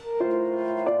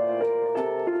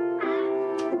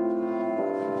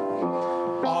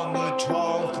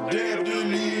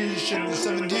creation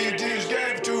 7 deities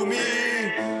gave to me.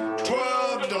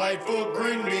 12 delightful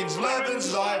green beans, 11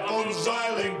 xylophones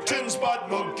xyling, 10 spot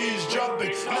monkeys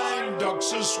jumping, 9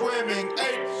 ducks are swimming, 8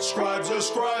 scribes are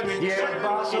scribing,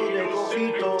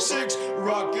 6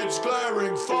 rockets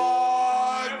glaring,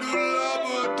 5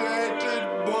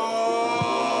 dilapidated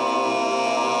balls,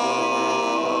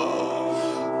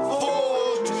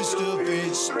 4 twist of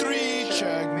fates, 3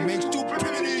 checkmates, 2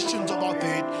 premonitions of our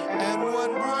fate, and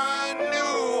 1 brand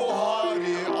new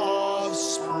hardy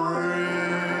offspring.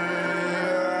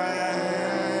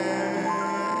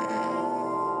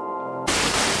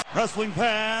 Wrestling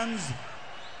fans,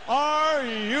 are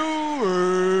you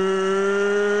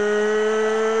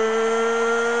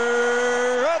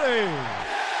ready?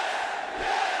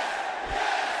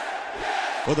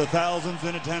 For the thousands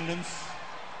in attendance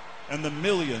and the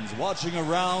millions watching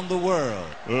around the world,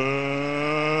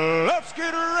 let's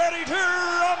get ready to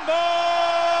rumble!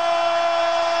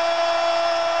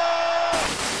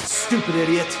 Stupid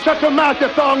idiot. Shut your mouth, you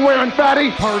thong-wearing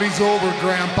fatty! Party's over,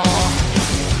 Grandpa.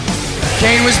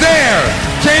 Kane was there!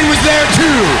 Kane was there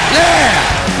too!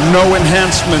 Yeah! No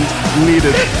enhancement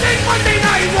needed. This ain't Monday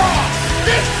Night Raw!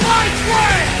 This fight's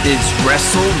way! Is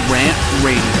Wrestle Rant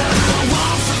Radio.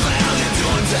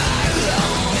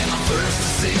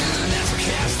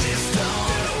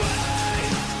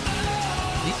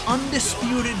 The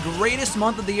undisputed greatest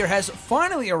month of the year has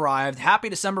finally arrived. Happy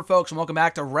December, folks, and welcome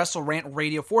back to Wrestle Rant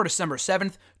Radio for December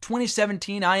 7th,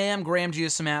 2017. I am Graham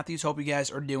G.S. Matthews. Hope you guys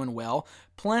are doing well.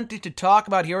 Plenty to talk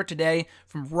about here today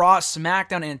from Raw,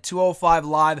 SmackDown, and 205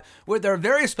 Live with our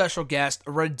very special guest,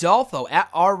 Rodolfo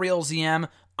at RealZM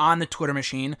on the Twitter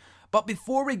machine. But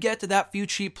before we get to that, few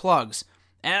cheap plugs.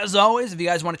 As always, if you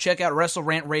guys want to check out Wrestle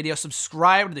Rant Radio,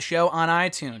 subscribe to the show on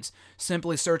iTunes.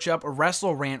 Simply search up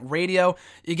Wrestle Rant Radio.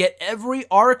 You get every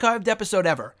archived episode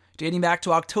ever, dating back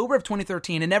to October of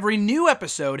 2013, and every new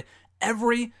episode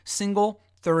every single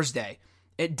Thursday.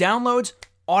 It downloads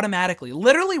automatically,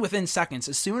 literally within seconds.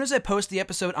 As soon as I post the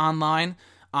episode online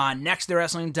on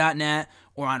nextdaywrestling.net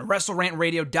or on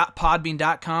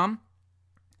WrestleRantRadio.podbean.com,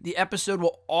 the episode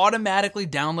will automatically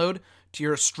download to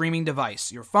your streaming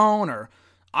device, your phone or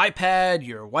iPad,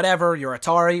 your whatever, your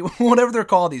Atari, whatever they're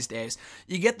called these days.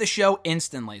 You get the show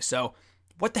instantly. So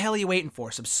what the hell are you waiting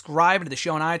for? Subscribe to the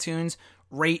show on iTunes,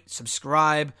 rate,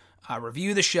 subscribe,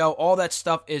 review the show. All that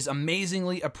stuff is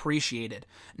amazingly appreciated.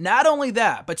 Not only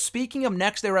that, but speaking of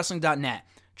nextdaywrestling.net,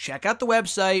 check out the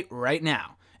website right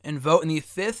now and vote in the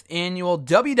 5th annual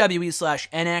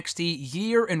WWE/NXT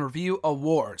Year in Review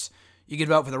Awards. You can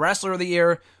vote for the Wrestler of the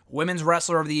Year, Women's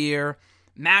Wrestler of the Year,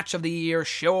 Match of the Year,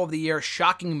 Show of the Year,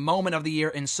 Shocking Moment of the Year,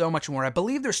 and so much more. I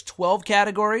believe there's 12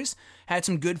 categories. Had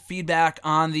some good feedback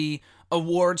on the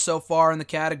awards so far in the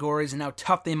categories and how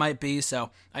tough they might be,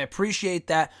 so I appreciate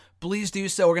that. Please do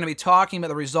so. We're going to be talking about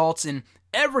the results and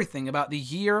everything about the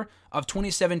year of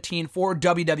 2017 for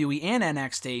WWE and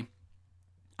NXT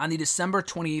on the December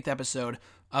 28th episode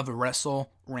of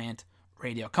Wrestle Rant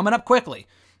Radio. Coming up quickly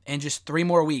in just 3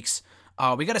 more weeks.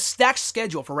 We got a stacked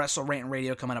schedule for Wrestle Rant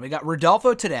Radio coming up. We got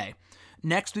Rodolfo today.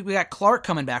 Next week, we got Clark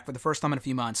coming back for the first time in a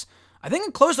few months. I think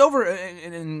in close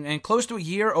to a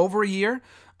year, over a year.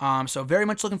 So very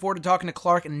much looking forward to talking to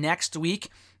Clark next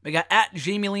week. We got at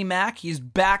Jamie Lee Mack. He's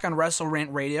back on Wrestle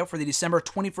Rant Radio for the December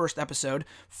 21st episode.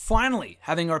 Finally,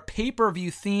 having our pay-per-view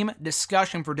theme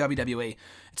discussion for WWE.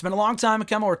 It's been a long time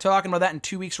coming. We're talking about that in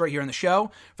 2 weeks right here on the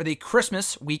show for the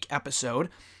Christmas week episode.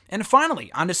 And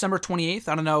finally, on December 28th,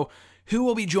 I don't know who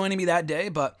will be joining me that day,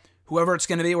 but whoever it's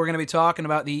going to be, we're going to be talking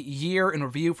about the year in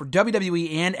review for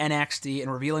WWE and NXT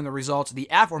and revealing the results of the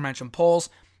aforementioned polls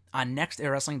on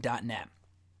nextdaywrestling.net.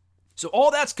 So all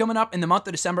that's coming up in the month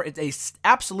of December. It's a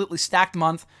absolutely stacked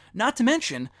month, not to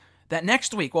mention that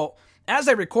next week, well, as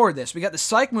I record this, we got the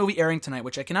Psych movie airing tonight,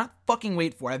 which I cannot fucking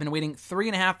wait for. I've been waiting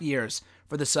 3.5 years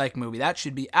for the Psych movie. That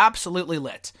should be absolutely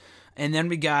lit. And then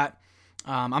we got,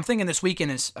 I'm thinking this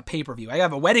weekend is a pay-per-view. I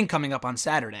have a wedding coming up on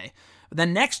Saturday. But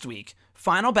then next week,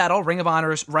 Final Battle, Ring of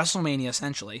Honor's WrestleMania,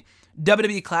 essentially.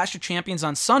 WWE Clash of Champions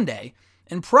on Sunday.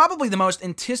 And probably the most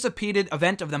anticipated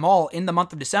event of them all in the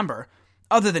month of December,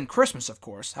 other than Christmas, of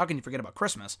course. How can you forget about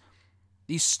Christmas?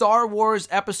 The Star Wars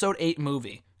Episode 8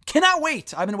 movie. Cannot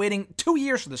wait. I've been waiting 2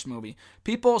 years for this movie.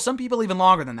 Some people even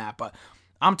longer than that, but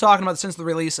I'm talking about since the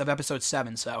release of Episode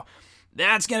 7, so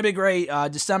that's going to be great.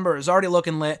 December is already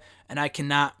looking lit, and I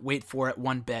cannot wait for it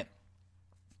one bit.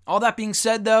 All that being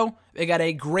said, though, we got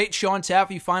a great show on tap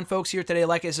for you fine folks here today.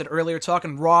 Like I said earlier,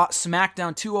 talking Raw,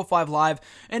 SmackDown, 205 Live,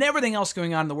 and everything else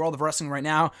going on in the world of wrestling right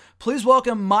now. Please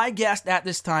welcome my guest at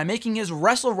this time, making his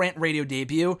Wrestle Rant Radio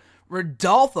debut,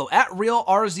 Rodolfo at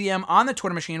RealRZM on the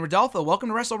Twitter machine. Rodolfo, welcome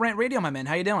to Wrestle Rant Radio, my man.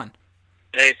 How you doing?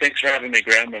 Hey, thanks for having me,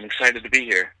 Graham. I'm excited to be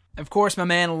here. Of course, my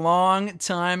man, long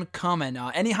time coming.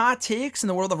 Any hot takes in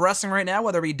the world of wrestling right now,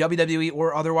 whether it be WWE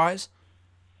or otherwise?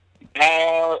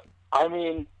 I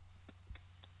mean,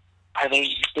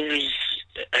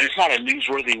 it's not a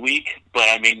newsworthy week, but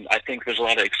I mean, I think there's a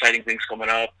lot of exciting things coming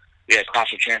up. We have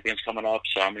Clash of Champions coming up,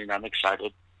 so I mean, I'm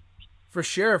excited. For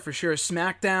sure.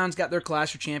 SmackDown's got their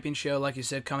Clash of Champions show, like you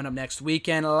said, coming up next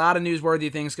weekend. A lot of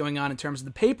newsworthy things going on in terms of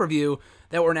the pay-per-view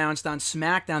that were announced on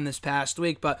SmackDown this past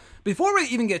week. But before we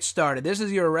even get started, this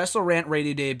is your Wrestle Rant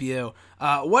Radio debut.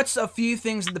 What's a few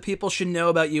things that the people should know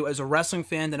about you as a wrestling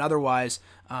fan and otherwise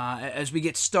as we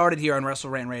get started here on Wrestle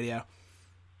Rant Radio?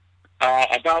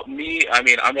 About me, I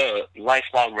mean, I'm a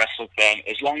lifelong wrestling fan.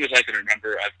 As long as I can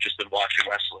remember, I've just been watching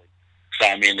wrestling. So,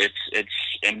 I mean, it's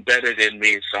embedded in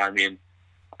me. So, I mean,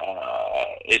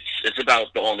 it's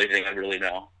about the only thing I really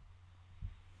know.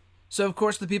 So, of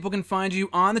course, the people can find you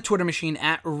on the Twitter machine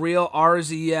at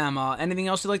RealRZM. Anything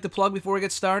else you'd like to plug before we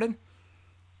get started?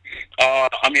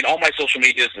 I mean, all my social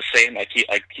media is the same. I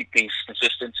keep things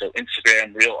consistent. So,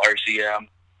 Instagram, RealRZM.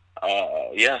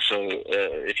 So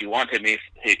if you want hit me,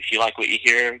 if you like what you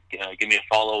hear, give me a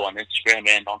follow on Instagram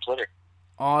and on Twitter.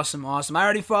 Awesome. I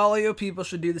already follow you. People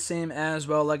should do the same as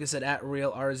well. Like I said, at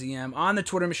RealRZM on the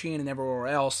Twitter machine and everywhere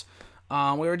else.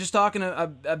 We were just talking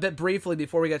a bit briefly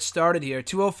before we got started here.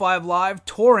 205 Live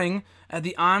touring at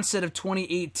the onset of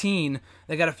 2018.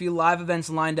 They got a few live events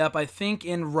lined up, I think,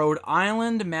 in Rhode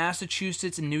Island,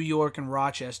 Massachusetts, and New York, and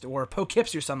Rochester, or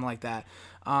Poughkeepsie or something like that.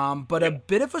 But a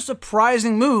bit of a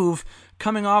surprising move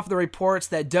coming off the reports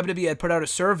that WWE had put out a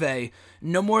survey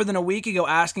no more than a week ago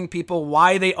asking people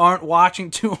why they aren't watching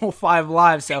 205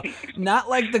 Live. So not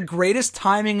like the greatest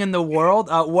timing in the world.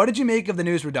 What did you make of the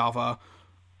news, Rodolfo?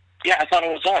 Yeah, I thought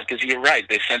it was odd because you're right.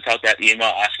 They sent out that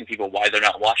email asking people why they're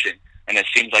not watching. And it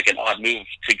seems like an odd move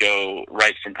to go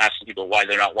right from asking people why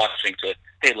they're not watching to,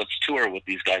 hey, let's tour with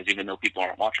these guys even though people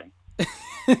aren't watching.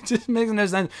 It just makes no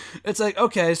sense. It's like,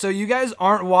 okay, so you guys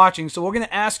aren't watching, so we're going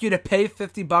to ask you to pay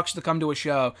 $50 to come to a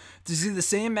show to see the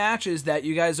same matches that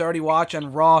you guys already watch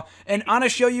on Raw and on a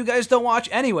show you guys don't watch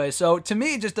anyway. So to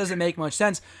me, it just doesn't make much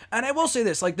sense. And I will say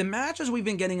this, like the matches we've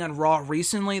been getting on Raw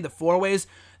recently, the four-ways,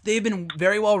 they've been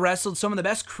very well wrestled. Some of the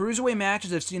best cruiserweight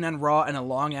matches I've seen on Raw in a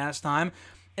long-ass time.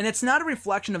 And it's not a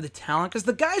reflection of the talent, because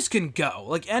the guys can go.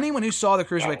 Like, anyone who saw the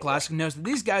Cruiserweight Classic knows that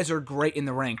these guys are great in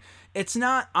the ring. It's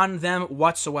not on them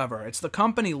whatsoever. It's the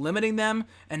company limiting them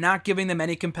and not giving them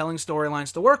any compelling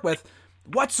storylines to work with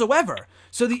whatsoever.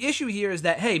 So the issue here is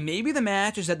that, hey, maybe the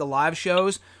matches at the live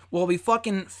shows will be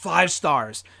fucking 5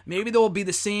 stars. Maybe there will be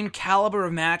the same caliber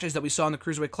of matches that we saw in the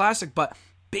Cruiserweight Classic, but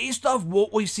based off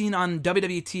what we've seen on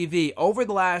WWE TV over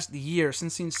the last year,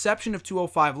 since the inception of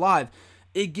 205 Live,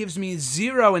 it gives me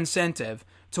zero incentive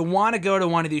to want to go to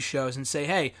one of these shows and say,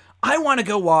 hey, I want to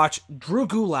go watch Drew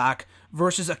Gulak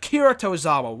versus Akira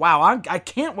Tozawa. Wow, I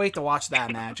can't wait to watch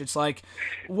that match. It's like,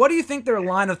 what do you think their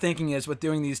line of thinking is with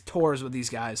doing these tours with these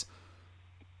guys?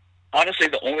 Honestly,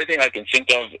 the only thing I can think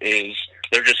of is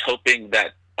they're just hoping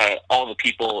that all the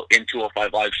people in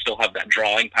 205 Live still have that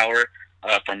drawing power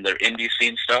from their indie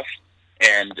scene stuff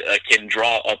and can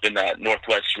draw up in that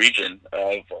northwest region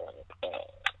of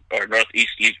or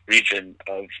northeast region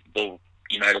of the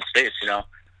United States, you know.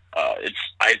 It's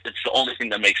the only thing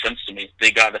that makes sense to me. They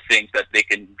got to think that they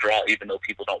can draw even though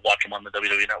people don't watch them on the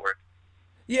WWE Network.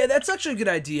 Yeah, that's actually a good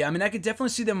idea. I mean, I could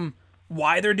definitely see them,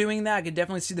 why they're doing that. I could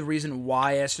definitely see the reason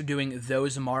why as they're doing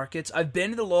those markets. I've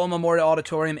been to the Lowell Memorial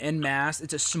Auditorium in Mass.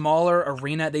 It's a smaller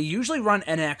arena. They usually run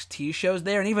NXT shows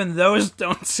there, and even those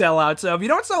don't sell out. So if you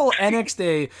don't sell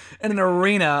NXT in an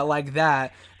arena like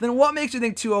that, then what makes you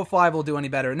think 205 will do any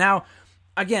better? Now,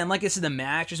 again, like I said, the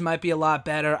matches might be a lot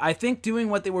better. I think doing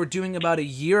what they were doing about a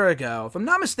year ago, if I'm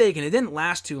not mistaken, it didn't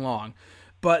last too long,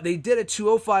 but they did a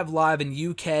 205 Live in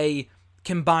UK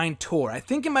combined tour. I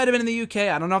think it might have been in the UK.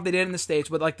 I don't know if they did it in the States,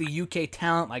 but like the UK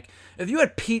talent, like if you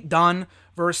had Pete Dunne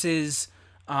versus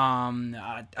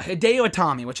Hideo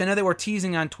Itami, which I know they were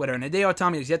teasing on Twitter, and Hideo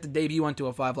Itami is yet to debut on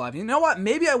 205 Live. You know what?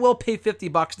 Maybe I will pay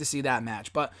 $50 to see that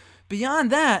match, but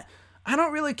beyond that, I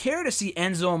don't really care to see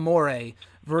Enzo Amore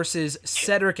versus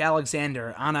Cedric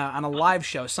Alexander on a live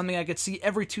show, something I could see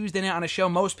every Tuesday night on a show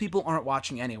most people aren't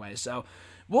watching anyway. So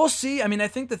we'll see. I mean, I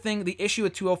think the issue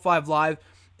with 205 Live,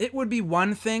 it would be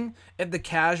one thing if the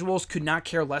casuals could not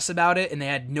care less about it and they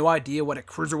had no idea what a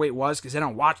cruiserweight was because they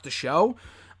don't watch the show.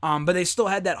 But they still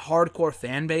had that hardcore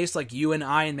fan base like you and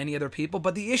I and many other people.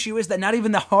 But the issue is that not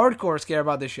even the hardcores care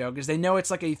about the show because they know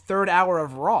it's like a third hour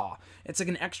of Raw. It's like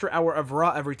an extra hour of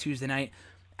Raw every Tuesday night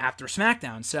after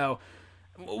SmackDown. So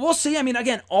we'll see. I mean,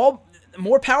 again, all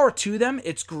more power to them.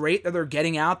 It's great that they're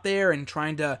getting out there and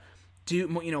trying to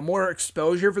more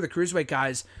exposure for the cruiserweight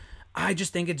guys, I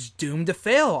just think it's doomed to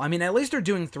fail. I mean, at least they're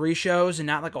doing 3 shows and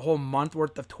not like a whole month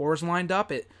worth of tours lined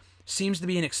up. It seems to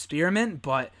be an experiment,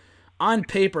 but on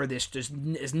paper, this just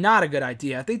is not a good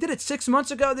idea. If they did it 6 months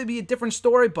ago, that'd be a different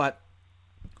story, but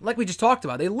like we just talked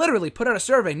about, they literally put out a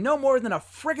survey no more than a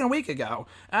freaking week ago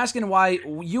asking why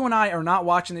you and I are not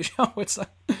watching the show. It's like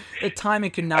the timing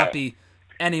could not be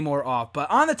any more off. But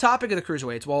on the topic of the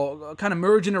cruiserweights, we'll kind of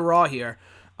merge into Raw here.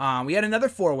 We had another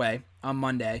 4-way on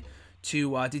Monday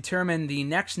to determine the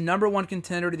next number 1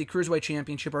 contender to the Cruiserweight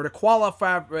Championship, or to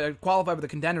qualify for the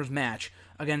contenders match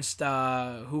against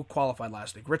who qualified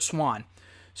last week, Rich Swann.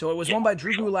 So it was won by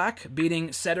Drew Gulak,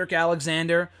 beating Cedric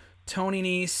Alexander, Tony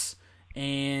Nese,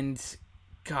 and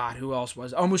God, who else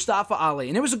was? Oh, Mustafa Ali.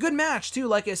 And it was a good match, too.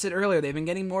 Like I said earlier, they've been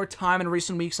getting more time in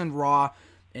recent weeks on Raw,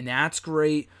 and that's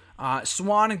great.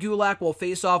 Swann and Gulak will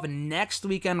face off next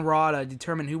week on Raw to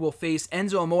determine who will face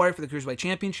Enzo Amore for the Cruiserweight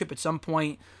Championship at some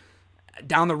point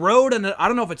down the road. And I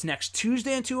don't know if it's next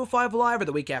Tuesday on 205 Live or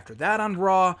the week after that on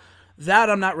Raw. That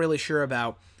I'm not really sure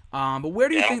about. But where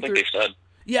do you think they said.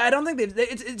 Yeah, I don't think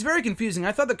it's very confusing.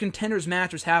 I thought the contenders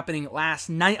match was happening last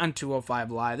night on 205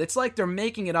 Live. It's like they're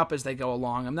making it up as they go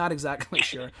along. I'm not exactly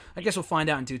sure. I guess we'll find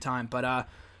out in due time. But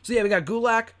so yeah, we got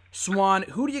Gulak, Swann.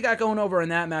 Who do you got going over in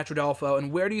that match, Rodolfo?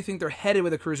 And where do you think they're headed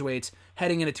with the cruiserweights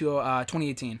heading into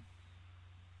 2018?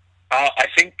 I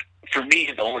think for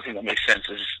me, the only thing that makes sense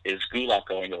is Gulak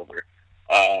going over.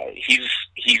 He's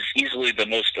easily the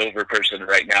most over person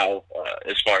right now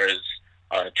as far as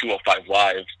 205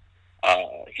 Live.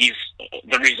 He's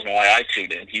the reason why I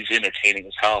tuned in. He's entertaining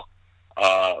as hell.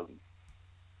 So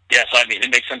I mean, it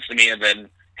makes sense to me. And then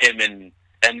him and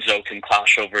Enzo can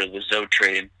clash over the Zoe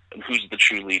train and who's the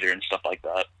true leader and stuff like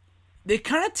that. They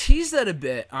kind of teased that a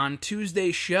bit on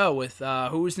Tuesday's show with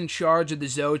who was in charge of the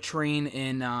Zoe train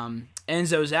in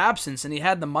Enzo's absence, and he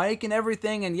had the mic and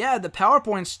everything. And yeah, the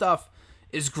PowerPoint stuff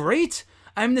is great.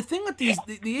 I mean, the thing with these,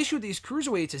 the issue with these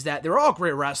cruiserweights is that they're all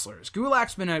great wrestlers.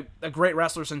 Gulak's been a great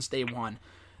wrestler since day one.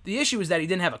 The issue is that he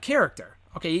didn't have a character.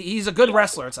 Okay, he's a good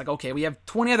wrestler. It's like, okay, we have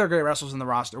 20 other great wrestlers in the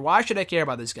roster. Why should I care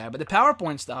about this guy? But the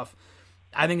PowerPoint stuff,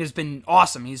 I think, has been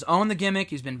awesome. He's owned the gimmick.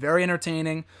 He's been very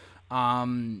entertaining.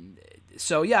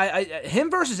 So, yeah,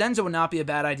 him versus Enzo would not be a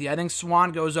bad idea. I think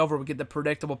Swann goes over. We get the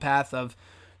predictable path of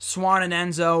Swann and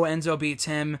Enzo. Enzo beats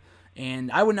him.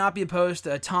 And I would not be opposed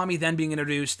to Tommy then being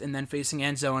introduced and then facing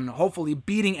Enzo and hopefully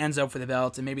beating Enzo for the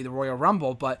belt and maybe the Royal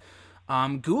Rumble. But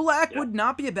Gulak would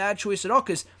not be a bad choice at all,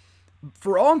 because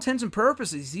for all intents and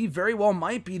purposes, he very well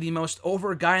might be the most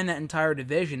over guy in that entire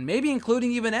division, maybe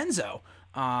including even Enzo,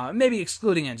 maybe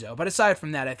excluding Enzo. But aside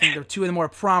from that, I think they're two of the more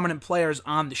prominent players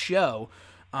on the show.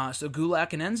 So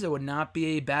Gulak and Enzo would not be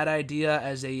a bad idea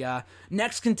as a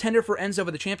next contender for Enzo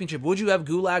for the championship. Would you have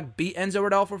Gulak beat Enzo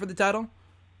Rodolfo for the title?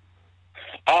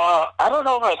 I don't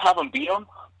know if I'd have him beat him,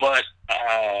 but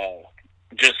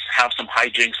just have some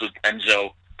hijinks with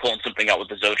Enzo pulling something out with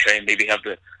the Zoe train. Maybe have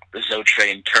the Zoe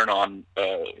train turn on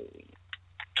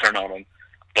him.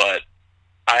 But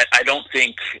I don't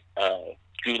think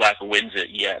Gulak wins it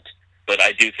yet. But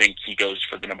I do think he goes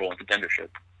for the number one contendership.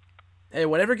 Hey,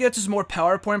 whatever gets us more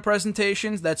PowerPoint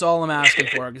presentations, that's all I'm asking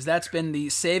for, because that's been the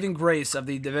saving grace of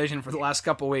the division for the last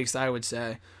couple of weeks, I would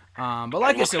say. But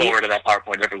like I said, look forward to that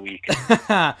PowerPoint every week.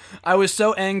 I was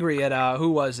so angry at who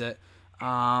was it?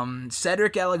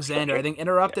 Cedric Alexander. I think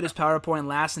interrupted his PowerPoint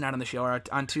last night on the show, or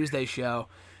on Tuesday's show,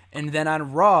 and then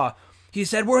on Raw, he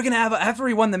said we're gonna have after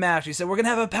he won the match. He said we're gonna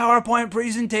have a PowerPoint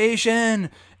presentation,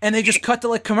 and they just cut to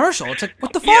like commercial. It's like,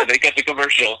 what the fuck? Yeah, they cut the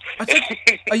commercial.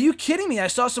 Like, are you kidding me? I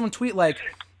saw someone tweet like,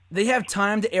 they have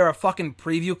time to air a fucking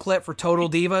preview clip for Total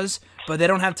Divas, but they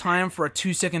don't have time for a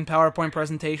 2-second PowerPoint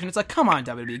presentation. It's like, come on,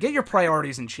 WWE, get your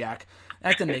priorities in check.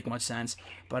 That didn't make much sense.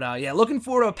 But yeah, looking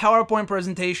forward to a PowerPoint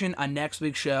presentation on next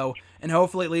week's show, and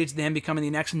hopefully it leads to him becoming the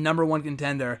next number one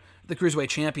contender for the Cruiserweight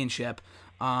Championship.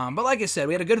 But like I said,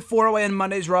 we had a good 4-way on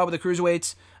Monday's Raw with the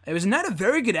Cruiserweights. It was a night of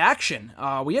very good action.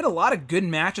 We had a lot of good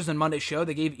matches on Monday's show.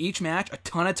 They gave each match a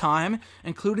ton of time,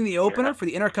 including the opener for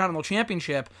the Intercontinental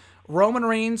Championship. Roman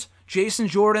Reigns, Jason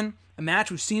Jordan, a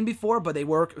match we've seen before, but they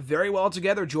work very well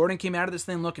together. Jordan came out of this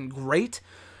thing looking great.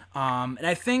 And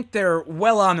I think they're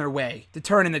well on their way to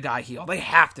turning the guy heel. They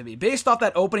have to be. Based off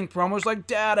that opening promo, it's like,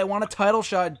 Dad, I want a title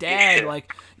shot. Dad,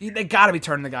 like, they got to be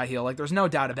turning the guy heel. Like, there's no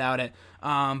doubt about it.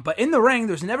 But in the ring,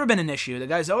 there's never been an issue. The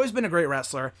guy's always been a great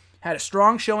wrestler. Had a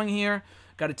strong showing here.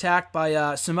 Got attacked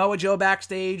by Samoa Joe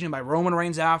backstage and by Roman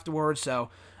Reigns afterwards. So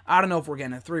I don't know if we're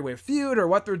getting a 3-way feud or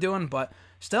what they're doing, but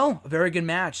still a very good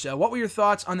match. So what were your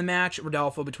thoughts on the match,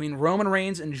 Rodolfo, between Roman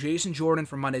Reigns and Jason Jordan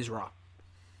from Monday's Raw?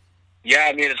 Yeah,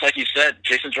 I mean, it's like you said,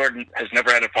 Jason Jordan has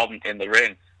never had a problem in the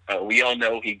ring. We all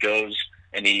know he goes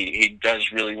and he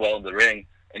does really well in the ring,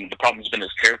 and the problem's been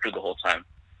his character the whole time.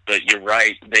 But you're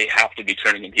right; they have to be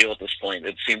turning him heel at this point.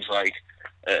 It seems like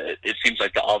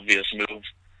the obvious move.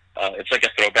 It's like a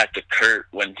throwback to Kurt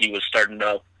when he was starting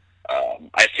up.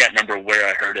 I can't remember where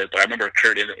I heard it, but I remember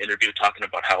Kurt in an interview talking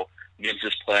about how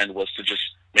Vince's plan was to just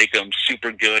make him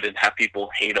super good and have people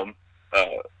hate him.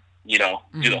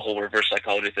 Do the whole reverse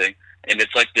psychology thing. And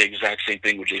it's like the exact same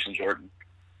thing with Jason Jordan.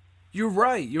 You're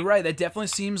right. That definitely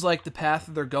seems like the path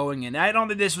that they're going in. I don't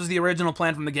think this was the original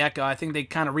plan from the get-go. I think they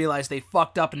kind of realized they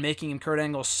fucked up in making him Kurt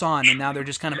Angle's son, and now they're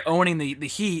just kind of owning the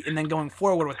heat and then going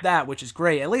forward with that, which is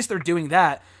great. At least they're doing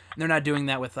that, and they're not doing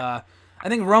that with... I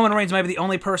think Roman Reigns might be the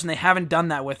only person they haven't done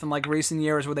that with in like recent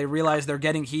years where they realize they're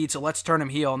getting heat, so let's turn him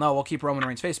heel. No, we'll keep Roman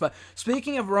Reigns face. But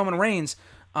speaking of Roman Reigns,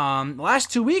 the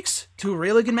last 2 weeks, 2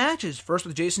 really good matches. First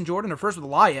with Jason Jordan, or first with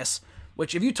Elias,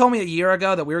 which if you told me a year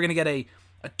ago that we were going to get a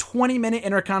 20-minute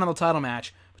Intercontinental title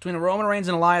match between Roman Reigns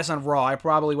and Elias on Raw, I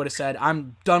probably would have said,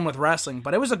 I'm done with wrestling.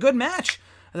 But it was a good match.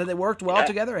 I thought they worked well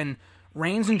together, and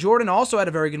Reigns and Jordan also had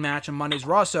a very good match on Monday's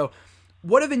Raw. So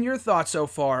what have been your thoughts so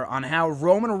far on how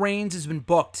Roman Reigns has been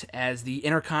booked as the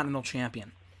Intercontinental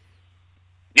Champion?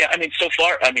 Yeah, I mean, so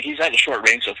far, he's had a short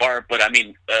reign so far, but as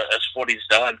for what he's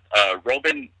done,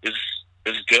 Roman is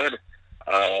good.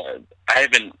 I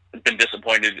haven't been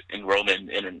disappointed in Roman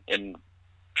in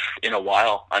a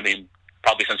while. I mean,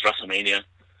 probably since WrestleMania.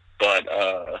 But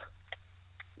I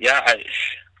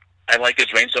like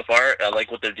his reign so far. I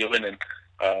like what they're doing, and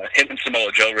him and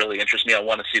Samoa Joe really interest me. I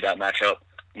want to see that matchup.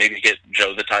 Maybe get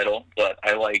Joe the title, but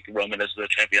I like Roman as the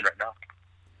champion right now.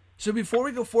 So before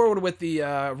we go forward with the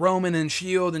Roman and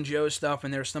Shield and Joe stuff,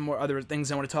 and there's some more other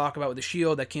things I want to talk about with the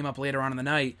Shield that came up later on in the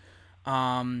night,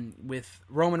 with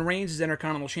Roman Reigns as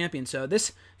Intercontinental Champion. So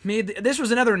this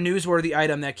was another newsworthy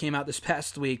item that came out this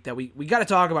past week that we got to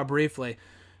talk about briefly.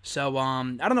 So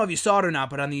I don't know if you saw it or not,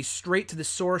 but on the Straight to the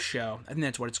Source show, I think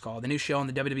that's what it's called, the new show on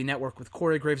the WWE Network with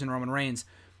Corey Graves and Roman Reigns.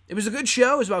 It was a good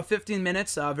show. It was about 15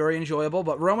 minutes, very enjoyable.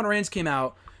 But Roman Reigns came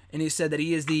out and he said that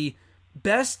he is the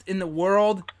best in the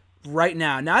world right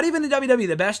now. Not even the WWE,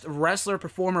 the best wrestler,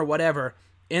 performer, whatever,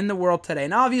 in the world today.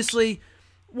 And obviously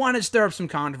wanted to stir up some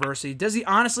controversy. Does he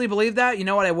honestly believe that? You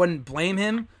know what? I wouldn't blame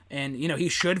him. And, he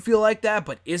should feel like that.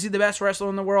 But is he the best wrestler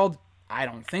in the world? I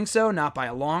don't think so. Not by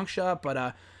a long shot.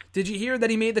 But did you hear that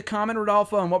he made the comment,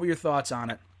 Rodolfo? And what were your thoughts on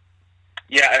it?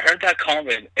 Yeah, I heard that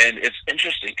comment. And it's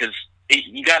interesting because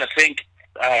you got to think,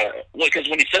 because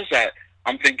when he says that,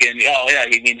 I'm thinking, oh, yeah,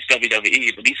 he means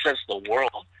WWE. But he says the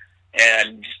world.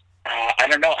 And I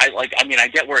don't know. I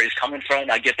get where he's coming from.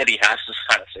 I get that he has to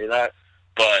kind of say that.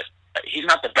 But he's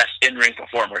not the best in-ring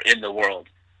performer in the world.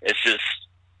 It's just,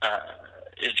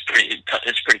 it's pretty cut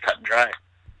and dry.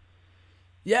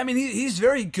 Yeah, I mean, he's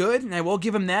very good, and I will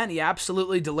give him that. He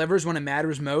absolutely delivers when it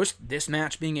matters most. This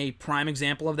match being a prime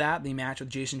example of that, the match with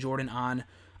Jason Jordan on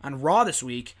Raw this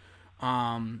week.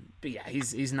 But yeah,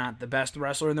 he's not the best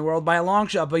wrestler in the world by a long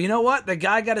shot. But you know what? The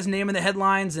guy got his name in the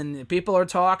headlines, and people are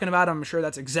talking about him. I'm sure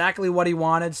that's exactly what he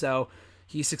wanted, so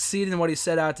he succeeded in what he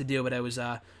set out to do. But it was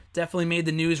definitely made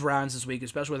the news rounds this week,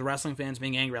 especially with wrestling fans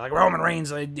being angry. Like, Roman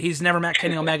Reigns, he's never met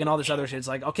Kenny Omega and all this other shit. It's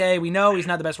like, okay, we know he's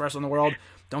not the best wrestler in the world.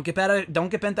 Don't get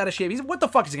bent out of shape. What the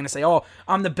fuck is he gonna say? Oh,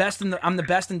 I'm the best in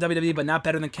WWE, but not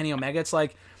better than Kenny Omega. It's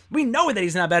like, we know that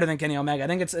he's not better than Kenny Omega. I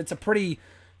think it's a pretty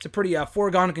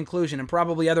foregone conclusion, and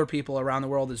probably other people around the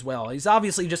world as well. He's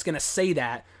obviously just gonna say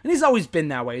that, and he's always been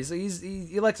that way.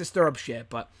 He likes to stir up shit,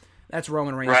 but that's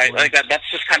Roman Reigns. Right, like that's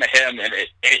just kind of him, and it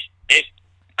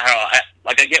I don't know.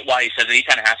 I get why he says it. He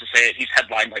kind of has to say it. He's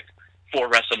headlined like 4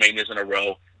 WrestleManias in a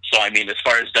row. So I mean, as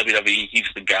far as WWE, he's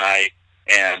the guy.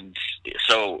 And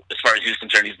so, as far as he's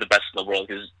concerned, he's the best in the world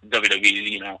because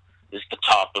WWE, is the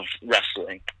top of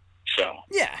wrestling. So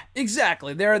yeah,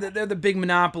 exactly. They're the big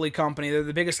monopoly company. They're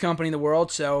the biggest company in the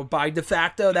world. So by de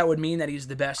facto, that would mean that he's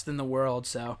the best in the world.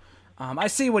 So I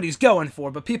see what he's going for,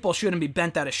 but people shouldn't be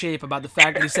bent out of shape about the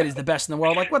fact that he said he's the best in the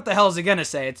world. Like, what the hell is he gonna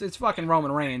say? It's fucking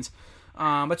Roman Reigns.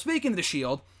 But speaking of the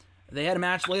Shield, they had a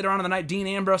match later on in the night. Dean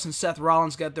Ambrose and Seth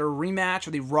Rollins got their rematch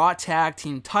for the Raw Tag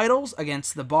Team titles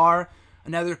against The Bar.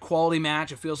 Another quality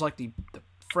match. It feels like the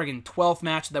friggin' 12th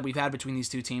match that we've had between these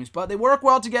two teams. But they work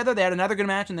well together. They had another good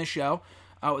match in this show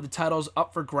with the titles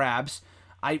up for grabs.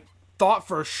 I thought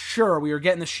for sure we were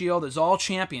getting the Shield as all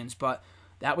champions, but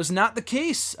that was not the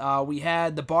case. We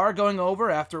had The Bar going over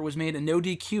after it was made a no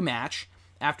DQ match,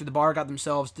 after The Bar got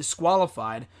themselves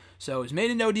disqualified. So it was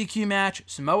made a no DQ match.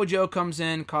 Samoa Joe comes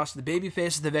in, costs the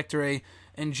babyfaces the victory,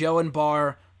 and Joe and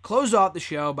Bar close out the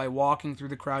show by walking through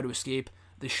the crowd to escape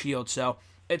the Shield. So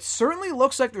it certainly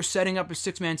looks like they're setting up a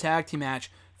 6-man tag team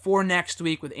match for next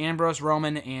week with Ambrose,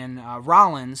 Roman, and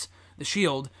Rollins, the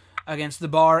Shield, against The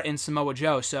Bar and Samoa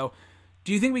Joe. So,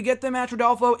 do you think we get the match,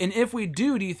 Rodolfo? And if we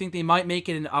do you think they might make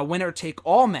it a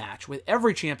winner-take-all match with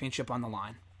every championship on the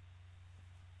line?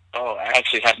 Oh, I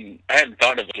actually hadn't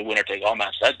thought of a winner-take-all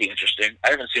match. That'd be interesting.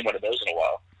 I haven't seen one of those in a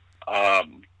while.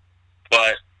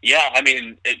 But, yeah, I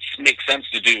mean, it makes sense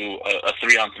to do a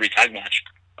 3-on-3 tag match.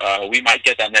 We might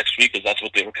get that next week, because that's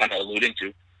what they were kind of alluding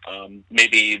to.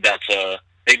 Maybe that's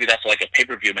like a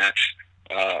pay-per-view match.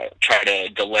 Try to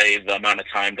delay the amount of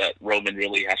time that Roman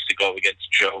really has to go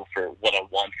against Joe for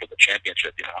one-on-one for the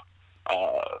championship,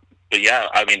 But yeah,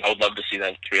 I mean, I would love to see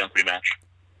that 3-on-3 match.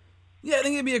 Yeah, I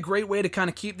think it'd be a great way to kind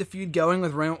of keep the feud going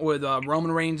with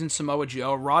Roman Reigns and Samoa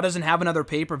Joe. Raw doesn't have another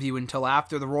pay-per-view until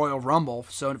after the Royal Rumble,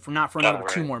 so not for another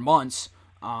 2 more months.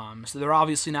 So they're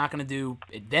obviously not going to do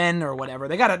it then or whatever.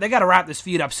 They gotta wrap this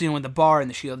feud up soon with The Bar and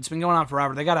the Shield. It's been going on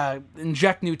forever. They gotta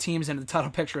inject new teams into the title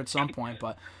picture at some point.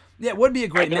 But yeah, it would be a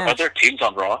great match. Are there teams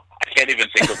on Raw? I can't even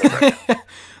think of them right now.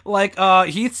 Like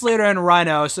Heath Slater and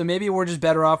Rhino. So maybe we're just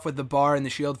better off with The Bar and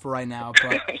the Shield for right now.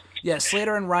 But yeah,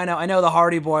 Slater and Rhino. I know the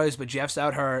Hardy Boys, but Jeff's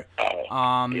out hurt.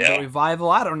 The Revival.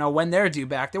 I don't know when they're due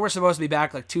back. They were supposed to be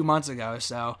back like 2 months ago.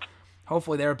 So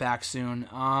hopefully they're back soon.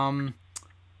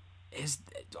 Is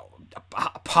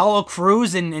Apollo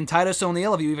Crews and Titus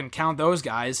O'Neil, if you even count those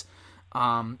guys.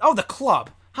 The Club.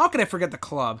 How could I forget the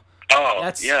Club?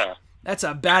 That's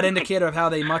a bad indicator of how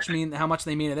much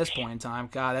they mean at this point in time.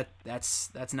 God,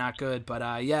 that's not good.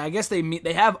 But yeah, I guess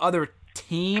they have other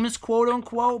teams, quote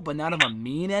unquote, but none of them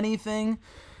mean anything.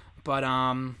 But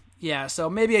yeah, so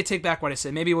maybe I take back what I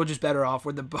said. Maybe we're just better off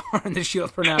with The Bar and the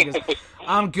Shield for now, because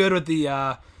I'm good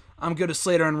with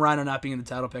Slater and Rhino not being in the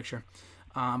title picture.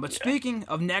 But speaking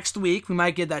of next week, we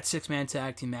might get that 6-man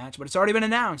tag team match, but it's already been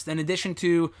announced. In addition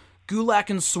to Gulak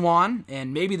and Swan,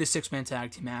 and maybe the 6-man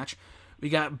tag team match, we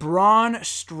got Braun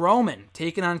Strowman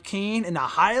taking on Kane in a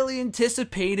highly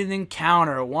anticipated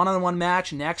encounter, a one-on-one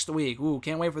match next week. Ooh,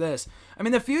 can't wait for this. I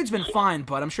mean, the feud's been fine,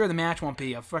 but I'm sure the match won't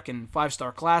be a freaking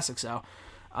 5-star classic. So,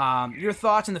 your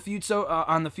thoughts on the feud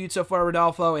so far,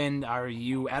 Rodolfo, and are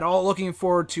you at all looking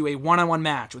forward to a one-on-one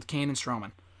match with Kane and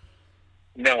Strowman?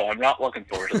 No, I'm not looking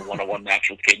forward to the one-on-one match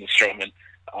with Kane and Strowman.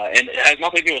 And it has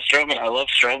nothing to do with Strowman. I love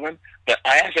Strowman, but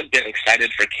I haven't been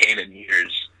excited for Kane in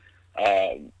years.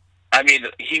 I mean,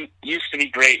 he used to be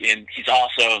great, and he's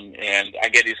awesome, and I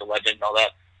get he's a legend and all that,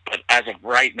 but as of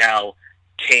right now,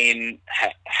 Kane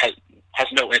has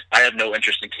no. I have no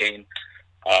interest in Kane.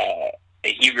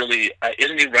 He really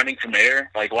isn't he running for mayor?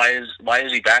 Like, why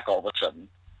is he back all of a sudden?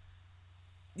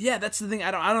 Yeah, that's the thing.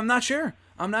 I'm not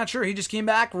sure. He just came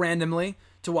back randomly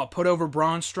to put over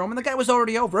Braun Strowman. The guy was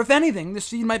already over. If anything, this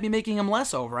feud might be making him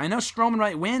less over. I know Strowman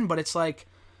might win, but it's like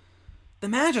the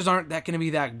matches aren't going to be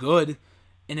that good.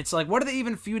 And it's like, what are they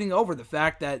even feuding over? The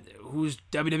fact that who's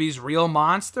WWE's real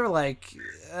monster? Like,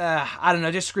 I don't know.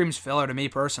 It just screams filler to me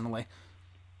personally.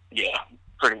 Yeah,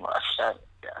 pretty much.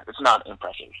 It's not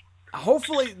impressive.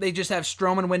 Hopefully, they just have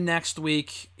Strowman win next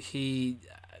week. He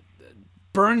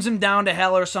burns him down to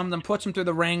hell or something, puts him through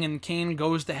the ring, and Kane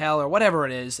goes to hell or whatever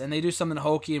it is. And they do something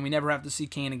hokey, and we never have to see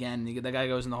Kane again. The guy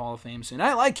goes in the Hall of Fame soon.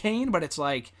 I like Kane, but it's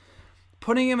like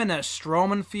putting him in a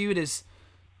Strowman feud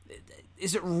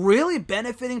is it really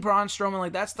benefiting Braun Strowman?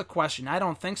 Like, that's the question. I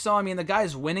don't think so. I mean, the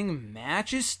guy's winning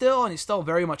matches still, and he's still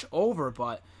very much over,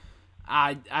 but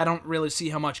I don't really see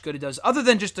how much good it does, other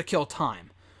than just to kill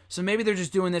time. So maybe they're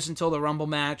just doing this until the Rumble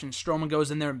match, and Strowman goes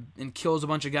in there and kills a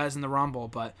bunch of guys in the Rumble,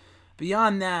 but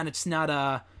beyond that, it's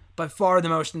not by far the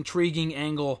most intriguing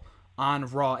angle on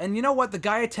Raw. And you know what? The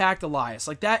guy attacked Elias.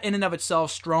 Like, that in and of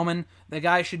itself, Strowman, the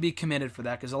guy should be committed for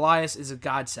that, because Elias is a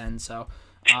godsend, so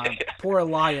poor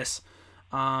Elias.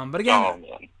 But again,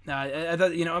 I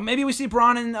thought, maybe we see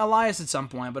Braun and Elias at some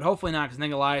point, but hopefully not, because I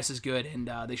think Elias is good,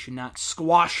 and they should not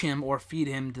squash him or feed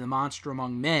him to the monster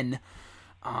among men.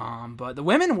 But the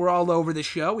women were all over the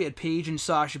show. We had Paige and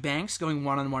Sasha Banks going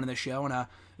one-on-one in the show, and a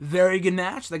very good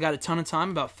match. They got a ton of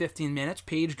time, about 15 minutes.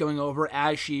 Paige going over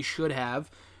as she should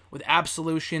have, with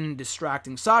Absolution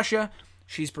distracting Sasha.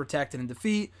 She's protected in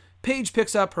defeat. Paige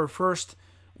picks up her first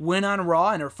win on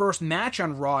Raw and her first match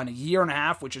on Raw in a year and a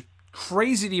half, which is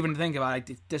crazy to even think about.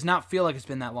 It does not feel like it's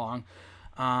been that long.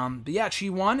 But yeah, she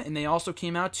won, and they also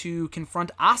came out to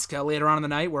confront Asuka later on in the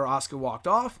night, where Asuka walked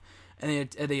off, and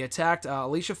they attacked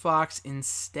Alicia Fox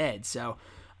instead. So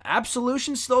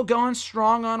Absolution still going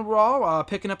strong on Raw,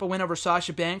 picking up a win over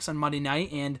Sasha Banks on Monday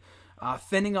night, and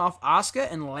fending off Asuka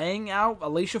and laying out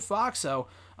Alicia Fox. So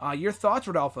your thoughts,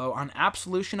 Rodolfo, on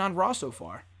Absolution on Raw so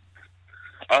far?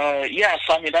 Yeah,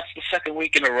 so I mean, that's the second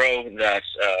week in a row that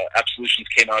Absolutions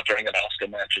came out during an Asuka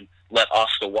match and let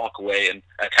Asuka walk away and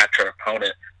attack her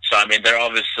opponent. So, I mean, they're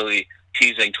obviously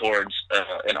teasing towards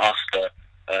an Asuka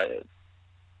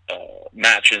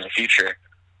match in the future.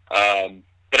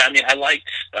 But, I mean, I liked,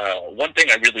 one thing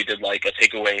I really did like, a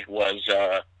takeaway, was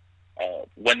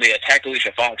when they attacked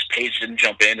Alicia Fox, Paige didn't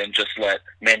jump in and just let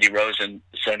Mandy Rose and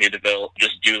Sonya Deville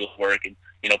just do the work. And,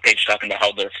 you know, Paige talking about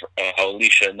how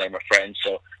Alicia and them are friends,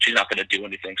 so she's not going to do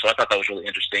anything. So I thought that was really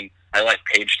interesting. I like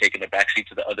Paige taking a backseat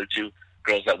to the other two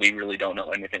girls that we really don't know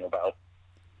anything about.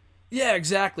 Yeah,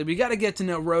 exactly. We got to get to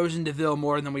know Rose and Deville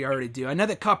more than we already do. I know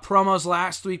they cut promos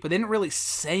last week, but they didn't really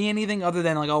say anything other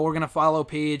than, like, oh, we're going to follow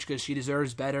Paige because she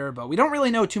deserves better. But we don't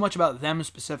really know too much about them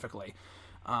specifically.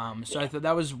 So I thought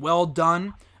that was well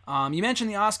done. You mentioned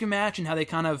the Asuka match and how they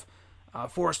kind of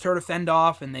forced her to fend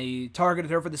off, and they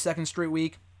targeted her for the second straight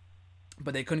week,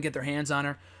 but they couldn't get their hands on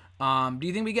her. Do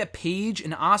you think we get Paige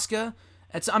and Asuka?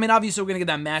 I mean, obviously we're going to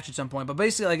get that match at some point, but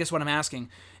basically I guess what I'm asking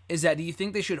is that do you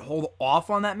think they should hold off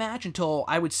on that match until,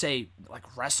 I would say, like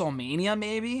WrestleMania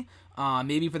maybe?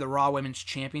 Maybe for the Raw Women's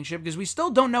Championship, because we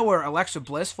still don't know where Alexa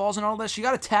Bliss falls in all this. She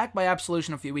got attacked by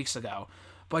Absolution a few weeks ago,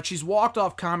 but she's walked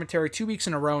off commentary 2 weeks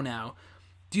in a row now.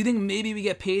 Do you think maybe we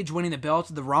get Paige winning the belt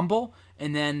at the Rumble,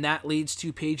 and then that leads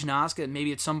to Paige and Asuka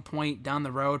maybe at some point down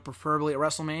the road, preferably at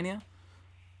WrestleMania?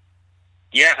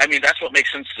 Yeah, I mean, that's what makes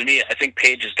sense to me. I think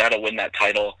Paige has got to win that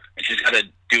title, and she's got to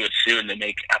do it soon to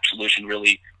make Absolution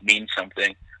really mean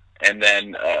something. And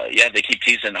then, they keep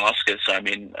teasing Asuka, so, I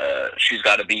mean, she's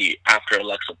got to be after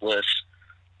Alexa Bliss.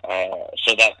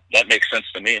 So that makes sense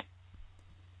to me.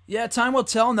 Yeah, time will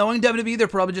tell. Knowing WWE, they're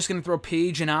probably just going to throw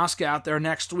Paige and Asuka out there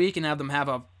next week and have them have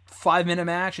a 5-minute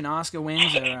match, and Asuka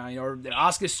wins, or the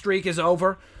Asuka streak is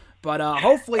over. But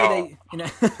hopefully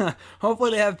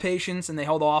hopefully they have patience and they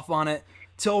hold off on it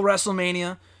till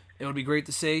WrestleMania. It would be great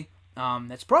to see.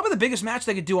 That's probably the biggest match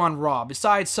they could do on Raw,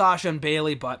 besides Sasha and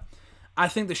Bayley. But I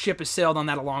think the ship has sailed on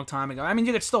that a long time ago. I mean,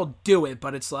 you could still do it,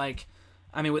 but it's like,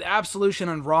 I mean, with Absolution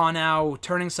on Raw now,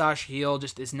 turning Sasha heel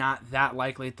just is not that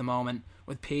likely at the moment,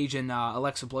 with Paige and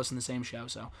Alexa Bliss in the same show.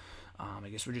 So I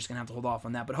guess we're just going to have to hold off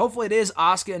on that. But hopefully it is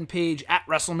Asuka and Paige at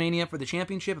WrestleMania for the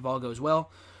championship, if all goes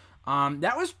well.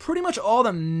 That was pretty much all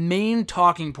the main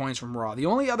talking points from Raw. The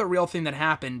only other real thing that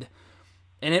happened,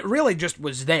 and it really just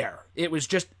was there. It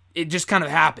just kind of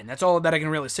happened. That's all that I can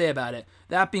really say about it.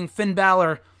 That being Finn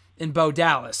Balor and Bo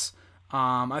Dallas.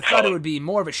 I thought it would be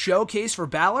more of a showcase for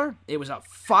Balor. It was a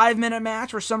 5-minute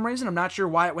match for some reason. I'm not sure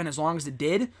why it went as long as it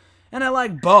did. And I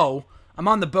like Bo. I'm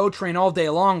on the Bo train all day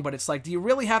long, but it's like, do you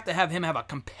really have to have him have a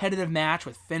competitive match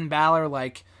with Finn Balor?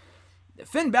 Like,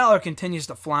 Finn Balor continues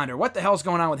to flounder. What the hell's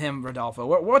going on with him, Rodolfo?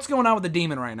 What's going on with the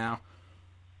Demon right now?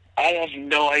 I have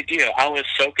no idea. I was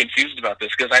so confused about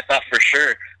this because I thought for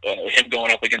sure him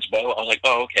going up against Bo, I was like,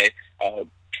 oh, okay,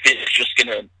 Finn's just going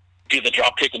to do the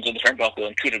drop kick into the turnbuckle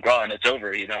and coup de grace and it's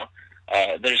over, you know?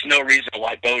 There's no reason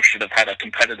why Bo should have had a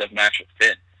competitive match with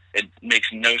Finn. It makes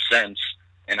no sense,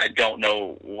 and I don't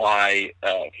know why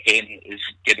Kane is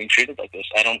getting treated like this.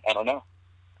 I don't know.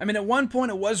 I mean, at one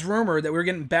point it was rumored that we were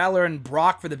getting Balor and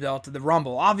Brock for the belt at the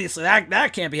Rumble. Obviously,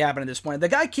 that can't be happening at this point. The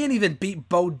guy can't even beat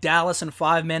Bo Dallas in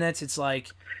 5 minutes. It's like,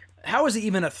 how is he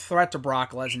even a threat to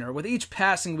Brock Lesnar? With each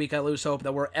passing week, I lose hope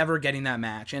that we're ever getting that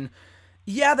match. And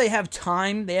yeah, they have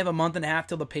time. They have a month and a half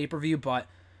till the pay-per-view, but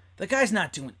the guy's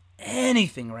not doing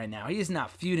anything right now. He is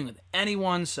not feuding with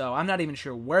anyone, so I'm not even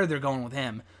sure where they're going with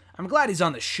him. I'm glad he's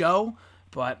on the show,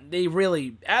 but they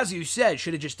really, as you said,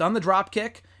 should have just done the drop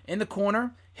kick in the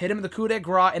corner, hit him with the coup de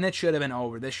grace, and it should have been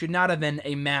over. This should not have been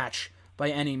a match by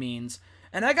any means.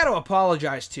 And I got to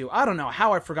apologize, too. I don't know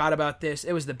how I forgot about this.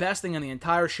 It was the best thing on the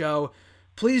entire show.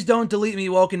 Please don't delete me,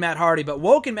 Woken Matt Hardy. But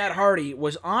Woken Matt Hardy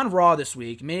was on Raw this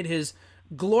week, made his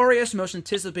glorious, most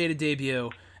anticipated debut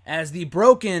as the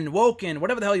broken, woken,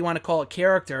 whatever the hell you want to call it,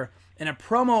 character in a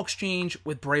promo exchange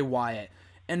with Bray Wyatt.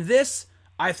 And this,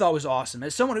 I thought, was awesome.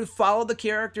 As someone who followed the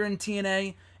character in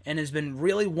TNA and has been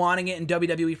really wanting it in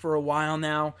WWE for a while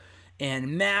now,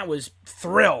 and Matt was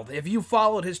thrilled. If you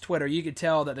followed his Twitter, you could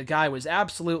tell that the guy was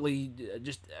absolutely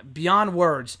just beyond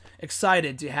words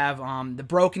excited to have the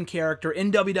broken character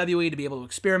in WWE, to be able to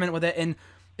experiment with it. And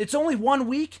it's only 1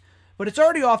 week, but it's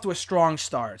already off to a strong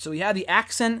start. So he had the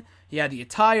accent, he had the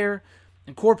attire,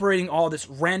 incorporating all this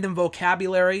random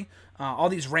vocabulary, all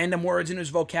these random words in his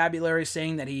vocabulary,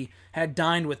 saying that he had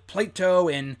dined with Plato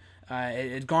and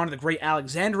had gone to the Great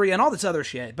Alexandria and all this other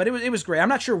shit. But it was great. I'm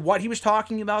not sure what he was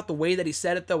talking about. The way that he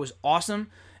said it, though, was awesome.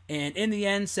 And in the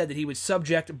end, said that he would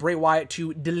subject Bray Wyatt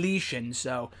to deletion.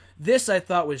 So this, I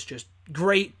thought, was just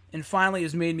great, and finally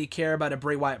has made me care about a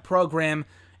Bray Wyatt program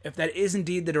if that is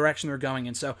indeed the direction they're going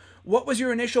in. So what was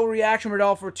your initial reaction,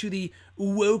 Rodolfo, to the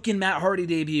Woken Matt Hardy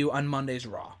debut on Monday's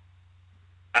Raw?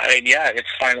 I mean, yeah, it's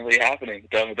finally happening.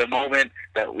 The moment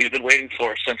that we've been waiting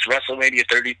for since WrestleMania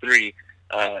 33,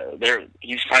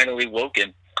 he's finally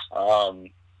woken.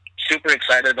 Super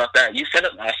excited about that. You said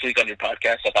it last week on your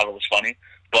podcast. I thought it was funny,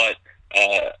 but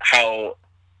how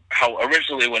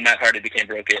originally when Matt Hardy became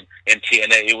broken in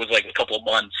TNA, it was like a couple of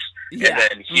months, and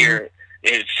then here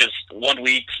it's just 1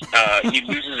 week. He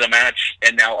loses a match,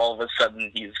 and now all of a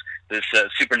sudden he's this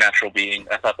supernatural being.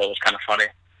 I thought that was kind of funny.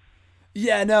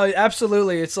 Yeah, no,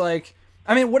 absolutely. It's like,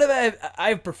 I mean, would have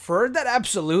I've preferred that?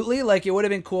 Absolutely. Like, it would have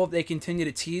been cool if they continue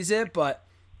to tease it, but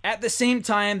at the same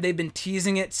time, they've been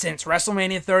teasing it since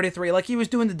WrestleMania 33. Like, he was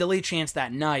doing the delete chants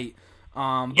that night.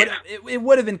 But it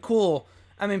would have been cool.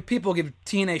 I mean, people give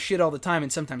TNA shit all the time,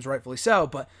 and sometimes rightfully so,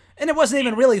 and it wasn't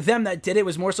even really them that did it. It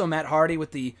was more so Matt Hardy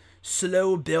with the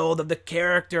slow build of the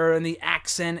character and the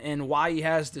accent and why he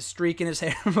has the streak in his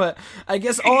hair. But I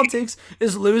guess all it takes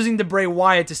is losing to Bray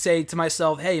Wyatt to say to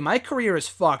myself, hey, my career is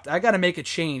fucked. I got to make a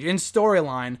change in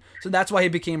storyline. So that's why he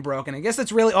became broken. I guess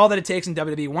that's really all that it takes in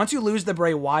WWE. Once you lose to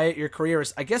Bray Wyatt, your career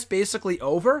is, I guess, basically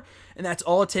over. And that's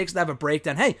all it takes to have a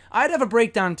breakdown. Hey, I'd have a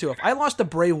breakdown too. If I lost to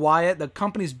Bray Wyatt, the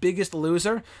company's biggest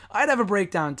loser, I'd have a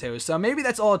breakdown too. So maybe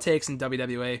that's all it takes in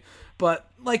WWE. But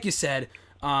like you said,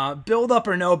 build up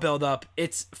or no build up,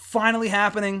 it's finally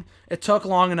happening. It took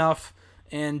long enough,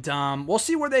 and we'll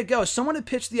see where they go. Someone had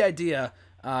pitched the idea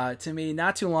to me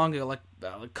not too long ago, like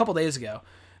a couple days ago.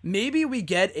 Maybe we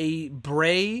get a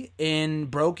Bray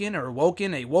and Broken or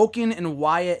Woken, a Woken and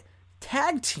Wyatt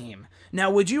tag team.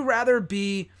 Now, would you rather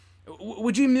be?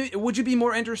 Would you be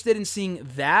more interested in seeing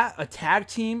that, a tag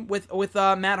team with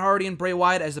Matt Hardy and Bray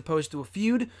Wyatt, as opposed to a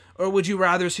feud, or would you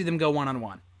rather see them go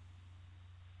one-on-one?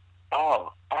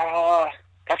 Oh,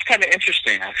 that's kind of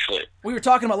interesting, actually. We were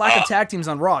talking about lack of tag teams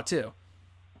on Raw, too.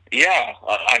 Yeah,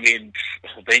 I mean,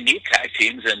 they need tag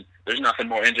teams, and there's nothing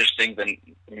more interesting than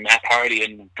Matt Hardy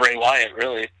and Bray Wyatt,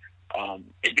 really.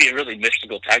 It'd be a really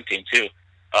mystical tag team, too.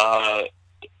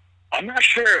 I'm not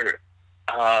sure.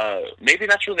 Maybe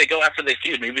that's where they go after they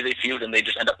feud. Maybe they feud and they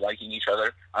just end up liking each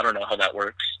other. I don't know how that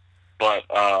works. But,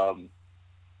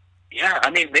 yeah, I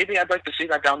mean, maybe I'd like to see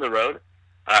that down the road.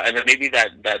 And then maybe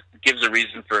that gives a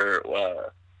reason for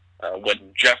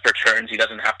when Jeff returns, he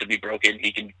doesn't have to be broken.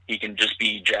 He can just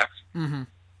be Jeff. Mm-hmm.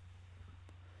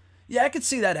 Yeah, I could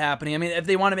see that happening. I mean, if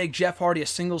they want to make Jeff Hardy a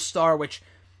single star, which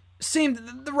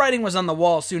seemed the writing was on the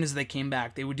wall as soon as they came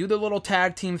back. They would do their little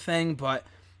tag team thing, but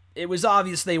it was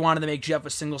obvious they wanted to make Jeff a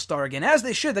single star again, as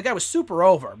they should. The guy was super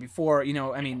over before,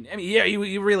 I mean, yeah,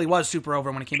 he really was super over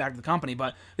when he came back to the company,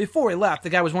 but before he left, the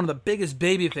guy was one of the biggest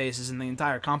baby faces in the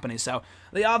entire company, so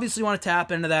they obviously want to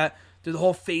tap into that, do the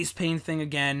whole face paint thing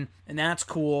again, and that's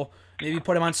cool. Maybe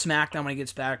put him on SmackDown when he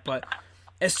gets back, but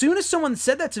as soon as someone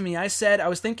said that to me, I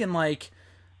was thinking, like,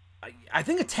 I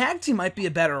think a tag team might be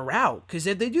a better route, because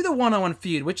if they do the one-on-one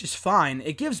feud, which is fine,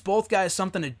 it gives both guys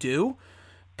something to do,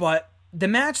 but the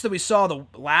match that we saw the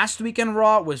last weekend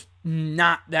Raw was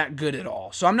not that good at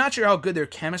all. So I'm not sure how good their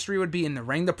chemistry would be in the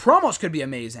ring. The promos could be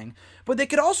amazing, but they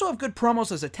could also have good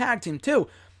promos as a tag team too.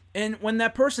 And when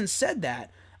that person said that,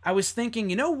 I was thinking,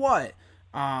 you know what?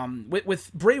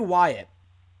 With Bray Wyatt,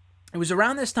 it was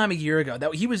around this time a year ago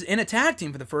that he was in a tag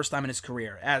team for the first time in his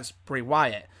career as Bray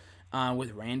Wyatt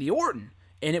with Randy Orton.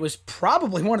 And it was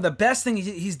probably one of the best things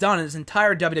he's done in his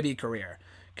entire WWE career,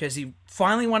 because he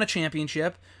finally won a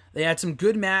championship. They had some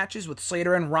good matches with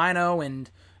Slater and Rhino, and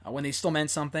when they still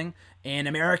meant something, and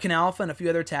American Alpha and a few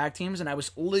other tag teams, and I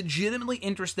was legitimately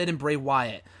interested in Bray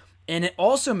Wyatt. And it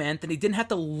also meant that he didn't have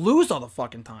to lose all the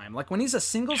fucking time. Like, when he's a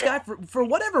singles guy, for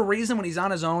whatever reason, when he's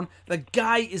on his own, the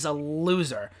guy is a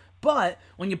loser. But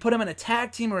when you put him in a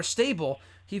tag team or a stable,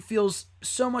 he feels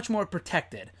so much more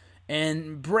protected.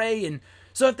 And Bray, and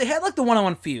so if they had like the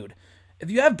one-on-one feud, if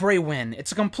you have Bray win,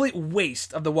 it's a complete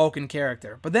waste of the Woken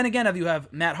character. But then again, if you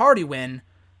have Matt Hardy win,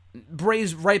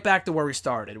 Bray's right back to where he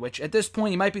started, which at this point,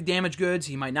 he might be damaged goods,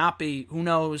 he might not be, who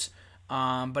knows.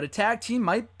 But a tag team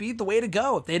might be the way to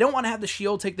go. If they don't want to have the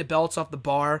Shield take the belts off the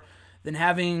bar, then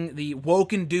having the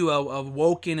Woken duo of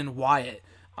Woken and Wyatt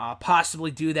possibly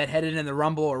do that headed into the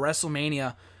Rumble or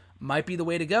WrestleMania might be the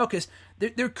way to go, because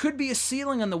there could be a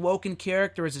ceiling on the Woken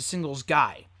character as a singles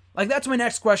guy. Like, that's my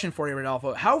next question for you,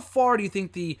 Rodolfo. How far do you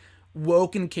think the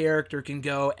Woken character can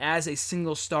go as a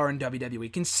single star in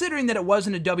WWE, considering that it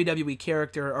wasn't a WWE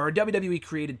character or a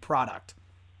WWE-created product?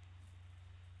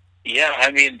 Yeah,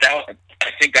 I mean, I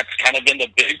think that's kind of been the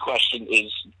big question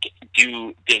is,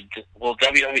 will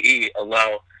WWE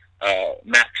allow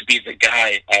Matt to be the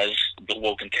guy as the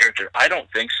Woken character? I don't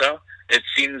think so. It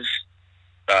seems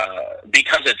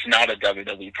because it's not a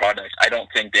WWE product, I don't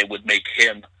think they would make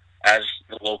him as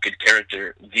the Woken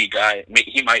character the guy.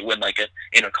 He might win like an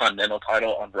Intercontinental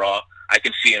title on Raw. I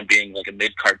can see him being like a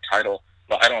mid-card title,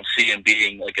 but I don't see him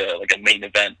being like a main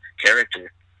event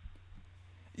character.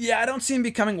 Yeah, I don't see him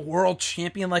becoming world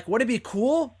champion. Like, would it be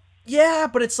cool? Yeah,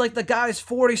 but it's like the guy's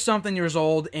 40-something years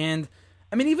old, and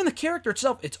I mean, even the character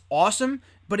itself, it's awesome,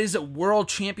 but is it world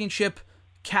championship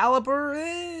caliber?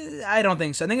 I don't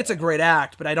think so. I think it's a great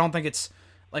act, but I don't think it's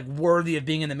like worthy of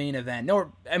being in the main event.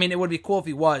 Nor, I mean, it would be cool if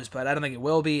he was, but I don't think it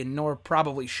will be, and nor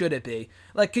probably should it be.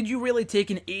 Like, could you really take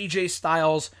an AJ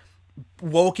Styles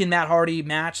Woken Matt Hardy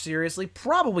match seriously?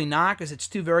 Probably not, because it's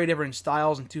two very different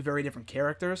styles and two very different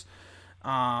characters.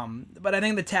 But I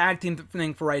think the tag team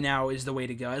thing for right now is the way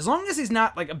to go. As long as he's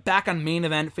not like back on main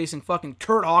event facing fucking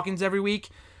Kurt Hawkins every week,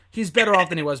 he's better off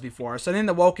than he was before. So I think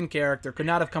the Woken character could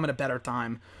not have come at a better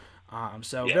time.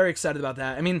 Very excited about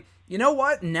that. I mean, you know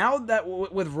what? Now that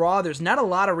with Raw, there's not a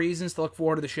lot of reasons to look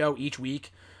forward to the show each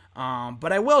week.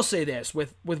 But I will say this,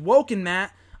 with Woken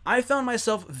Matt, I found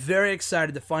myself very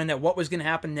excited to find out what was going to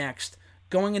happen next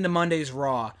going into Monday's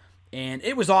Raw. And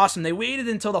it was awesome. They waited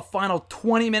until the final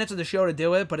 20 minutes of the show to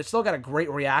do it, but it still got a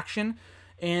great reaction.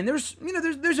 And there's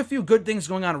a few good things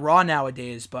going on Raw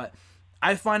nowadays, but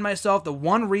I find myself, the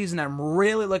one reason I'm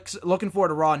really looking forward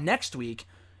to Raw next week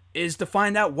is to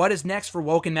find out what is next for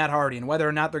Woken Matt Hardy and whether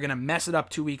or not they're going to mess it up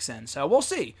 2 weeks in. So we'll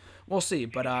see.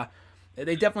 But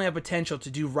they definitely have potential to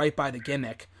do right by the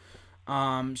gimmick.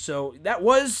 So that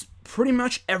was pretty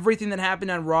much everything that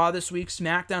happened on Raw this week.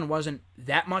 SmackDown wasn't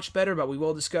that much better, but we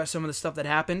will discuss some of the stuff that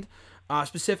happened.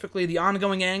 Specifically, the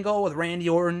ongoing angle with Randy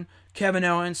Orton, Kevin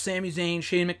Owens, Sami Zayn,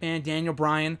 Shane McMahon, Daniel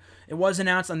Bryan. It was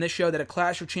announced on this show that at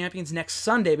Clash of Champions next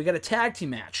Sunday, we got a tag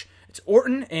team match. It's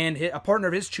Orton and a partner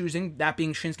of his choosing, that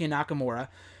being Shinsuke Nakamura,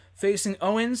 facing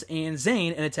Owens and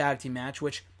Zayn in a tag team match,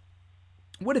 which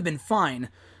would have been fine.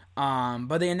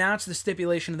 But they announced the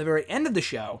stipulation at the very end of the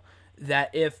show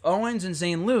that if Owens and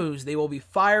Zayn lose, they will be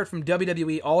fired from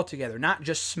WWE altogether, not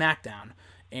just SmackDown.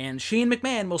 And Shane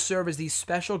McMahon will serve as the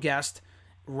special guest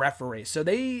referee. So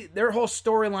their whole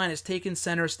storyline has taken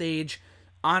center stage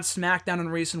on SmackDown in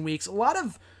recent weeks. A lot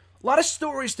of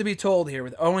stories to be told here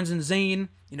with Owens and Zayn,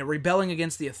 rebelling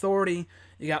against the Authority.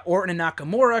 You got Orton and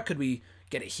Nakamura. Could we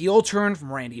get a heel turn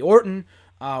from Randy Orton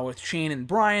with Shane and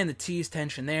Bryan? The tease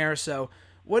tension there. So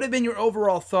what have been your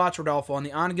overall thoughts, Rodolfo, on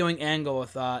the ongoing angle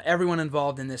with everyone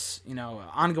involved in this,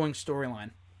 ongoing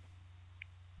storyline?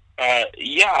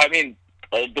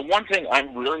 The one thing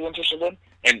I'm really interested in,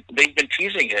 and they've been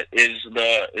teasing it, is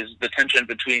the tension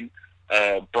between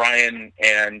Bryan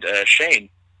and Shane.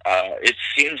 It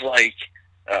seems like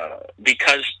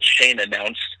because Shane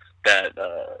announced that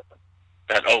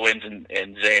Owens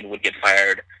and Zayn would get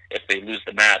fired if they lose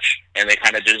the match, and they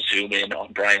kind of just zoom in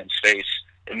on Bryan's face,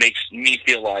 it makes me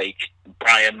feel like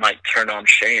Bryan might turn on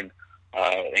Shane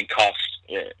and cost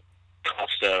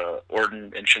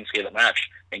Orton and Shinsuke the match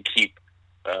and keep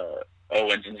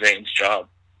Owens and Zayn's job.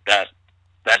 That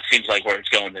seems like where it's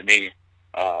going to me.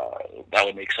 That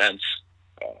would make sense.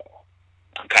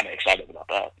 I'm kind of excited about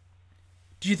that.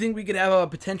 Do you think we could have a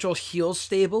potential heel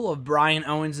stable of Bryan,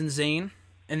 Owens, and Zayn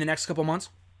in the next couple months?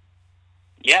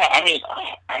 Yeah,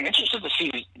 I'm interested to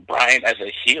see Bryan as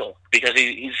a heel because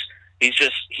he's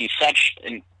such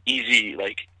an easy,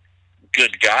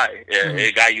 good guy,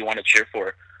 a guy you want to cheer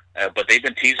for. But they've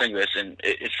been teasing this, and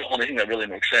it's the only thing that really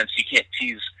makes sense. You can't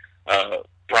tease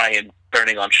Bryan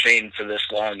burning on Shane for this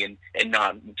long and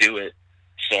not do it.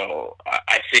 So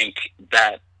I think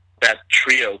that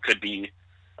trio could be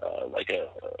like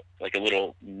a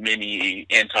little mini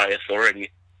anti-authority.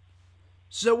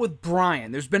 So with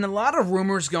Bryan, there's been a lot of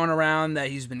rumors going around that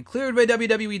he's been cleared by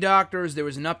WWE doctors. There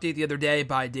was an update the other day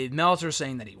by Dave Meltzer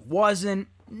saying that he wasn't.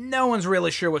 No one's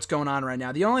really sure what's going on right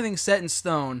now. The only thing set in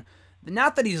stone,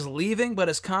 not that he's leaving, but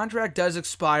his contract does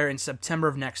expire in September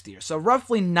of next year. So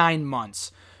roughly 9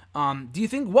 months. Do you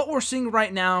think what we're seeing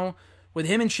right now with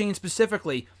him and Shane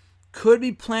specifically could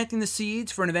be planting the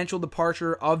seeds for an eventual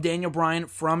departure of Daniel Bryan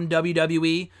from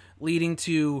WWE, leading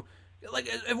to,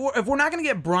 if we're not going to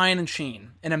get Bryan and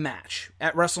Shane in a match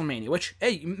at WrestleMania, which,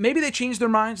 hey, maybe they change their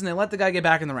minds and they let the guy get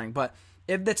back in the ring, but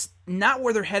if that's not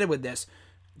where they're headed with this,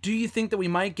 do you think that we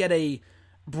might get a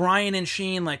Bryan and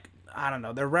Shane,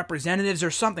 their representatives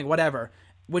or something, whatever,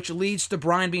 which leads to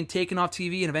Bryan being taken off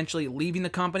TV and eventually leaving the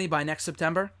company by next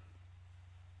September?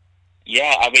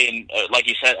 Yeah, like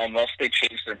you said, unless they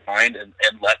change their mind and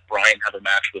let Bryan have a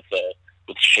match with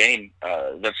Shane,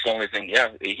 that's the only thing. Yeah,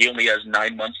 he only has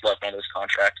 9 months left on his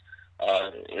contract.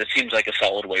 It seems like a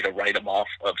solid way to write him off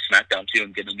of SmackDown too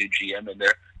and get a new GM in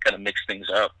there, kind of mix things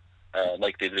up,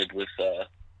 like they did with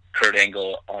Kurt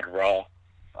Angle on Raw.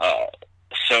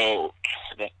 So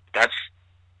that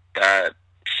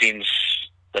seems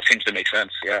to make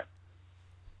sense. Yeah.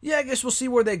 Yeah, I guess we'll see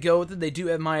where they go with it. They do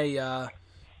have my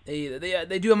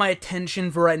they do have my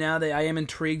attention for right now. I am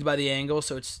intrigued by the angle,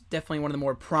 so it's definitely one of the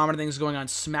more prominent things going on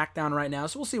SmackDown right now.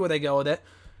 So we'll see where they go with it.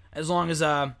 As long as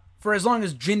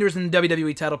Jinder's in the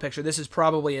WWE title picture, this is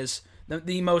probably the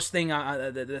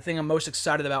thing I'm most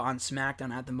excited about on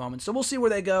SmackDown at the moment. So we'll see where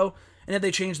they go, and if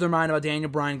they change their mind about Daniel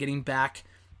Bryan getting back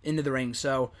into the ring.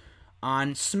 So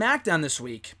on SmackDown this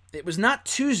week, it was not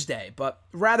Tuesday, but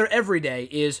rather every day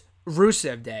is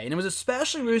Rusev Day. And it was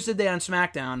especially Rusev Day on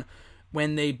SmackDown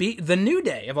when they beat the New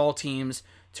Day, of all teams,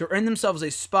 to earn themselves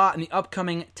a spot in the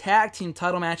upcoming tag team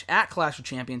title match at Clash of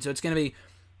Champions. So it's going to be...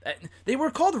 They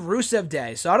were called Rusev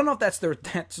Day, so I don't know if that's their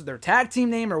tag team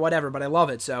name or whatever, but I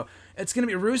love it. So it's going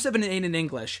to be Rusev and Aiden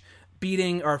English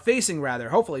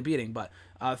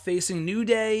facing New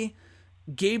Day,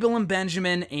 Gable and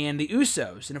Benjamin, and the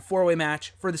Usos in a 4-way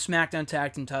match for the SmackDown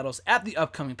Tag Team titles at the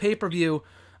upcoming pay-per-view.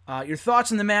 Your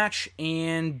thoughts on the match,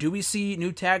 and do we see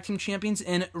new tag team champions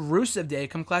in Rusev Day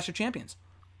come Clash of Champions?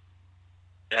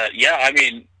 Yeah, I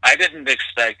mean, I didn't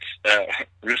expect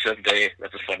Rusev Day,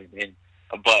 that's a funny name,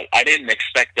 but I didn't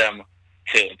expect them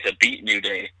to beat New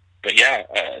Day. But yeah,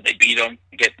 they beat them,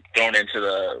 get thrown into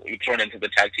the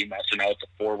tag team match, so now it's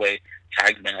a 4-way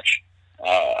tag match.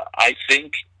 I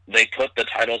think they put the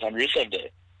titles on Rusev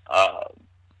Day.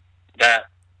 That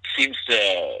seems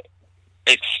to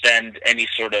extend any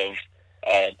sort of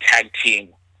tag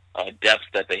team depth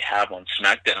that they have on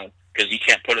SmackDown, because you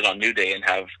can't put it on New Day and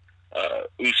have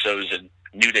Usos and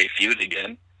New Day feud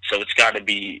again. So it's got to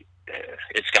be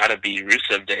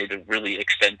Rusev Day to really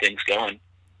extend things going.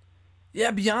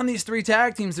 Yeah, beyond these 3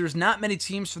 tag teams, there's not many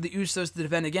teams for the Usos to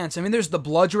defend against. I mean, there's the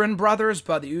Bludgeon Brothers,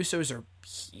 but the Usos are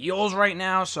heels right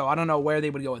now, so I don't know where they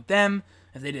would go with them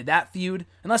if they did that feud,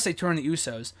 unless they turn the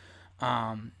Usos.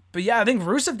 But yeah, I think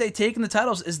Rusev Day taking the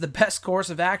titles is the best course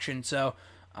of action. So,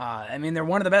 I mean, they're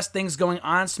one of the best things going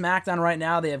on SmackDown right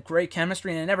now. They have great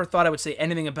chemistry, and I never thought I would say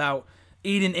anything about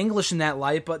Aiden English in that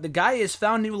light, but the guy has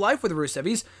found new life with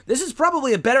Rusev. This is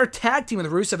probably a better tag team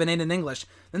with Rusev and Aiden English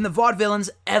than the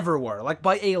Vaudevillains ever were, like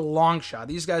by a long shot.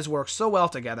 These guys work so well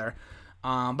together.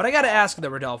 But I got to ask though,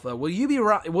 Rodolfo, will you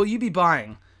be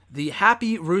buying the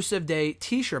Happy Rusev Day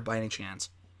T-shirt by any chance?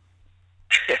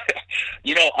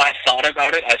 You know, I thought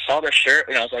about it. I saw the shirt,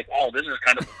 and I was like, oh, this is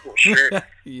kind of a cool shirt.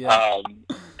 Yeah.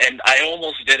 And I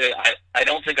almost did it. I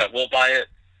don't think I will buy it,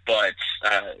 but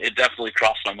it definitely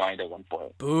crossed my mind at one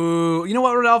point. Boo. You know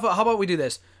what, Rodolfo? How about we do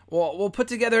this? We'll put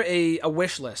together a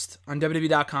wish list on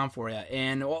WWE.com for you,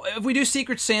 and if we do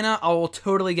Secret Santa, I will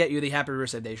totally get you the Happy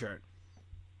Rusev Day shirt.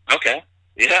 Okay.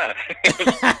 Yeah.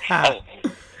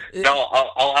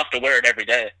 I'll have to wear it every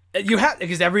day. You have,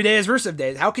 because every day is Rusev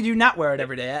Day. How could you not wear it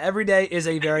every day? Every day is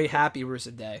a very happy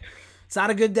Rusev Day. It's not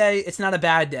a good day. It's not a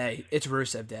bad day. It's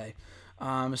Rusev Day.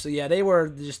 So yeah, they were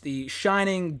just the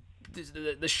shining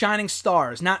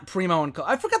stars, not Primo and Cole.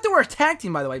 I forgot they were a tag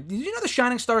team, by the way. Did you know the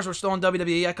Shining Stars were still in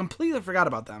WWE? I completely forgot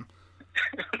about them.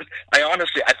 I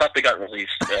thought they got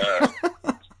released.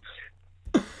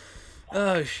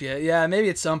 Oh shit, yeah, maybe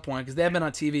at some point, because they haven't been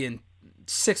on TV in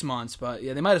 6 months, but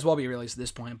yeah, they might as well be released at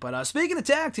this point. But speaking of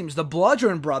tag teams, the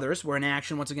Bludgeon Brothers were in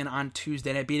action once again on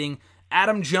Tuesday night, beating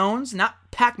Adam Jones,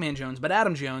 not Pac-Man Jones, but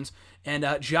Adam Jones, and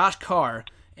Josh Carr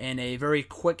in a very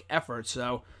quick effort.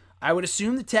 So I would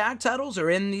assume the tag titles are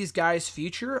in these guys'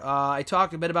 future. I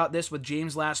talked a bit about this with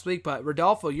James last week, but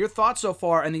Rodolfo, your thoughts so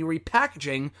far on the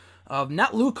repackaging of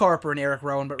not Luke Harper and Eric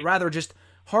Rowan, but rather just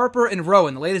Harper and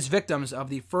Rowan, the latest victims of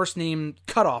the first name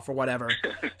cutoff or whatever.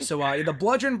 So the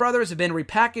Bludgeon Brothers have been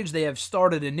repackaged. They have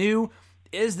started anew.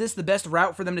 Is this the best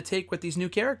route for them to take with these new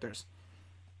characters?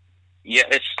 Yeah,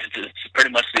 it's pretty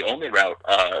much the only route.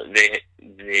 They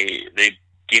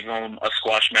give them a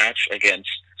squash match against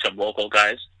some local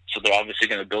guys, so they're obviously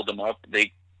going to build them up.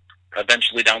 They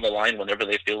eventually down the line, whenever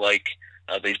they feel like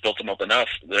they've built them up enough,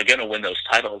 they're going to win those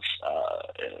titles.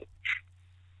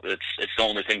 It's the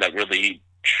only thing that really,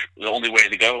 the only way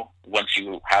to go once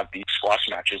you have these squash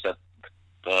matches that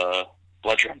the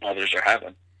Bludgeon Brothers are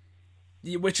having.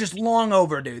 Which is long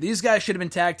overdue. These guys should have been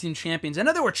tag team champions. I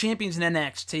know they were champions in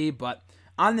NXT, but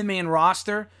on the main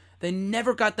roster, they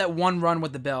never got that one run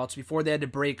with the belts before they had to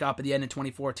break up at the end of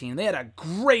 2014. They had a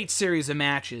great series of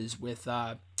matches with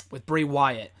Bray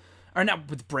Wyatt. Or not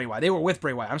with Bray Wyatt. They were with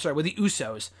Bray Wyatt. I'm sorry, with the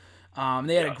Usos.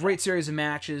 They had a great series of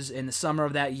matches in the summer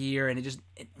of that year, and it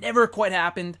never quite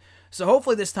happened. So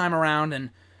hopefully this time around, and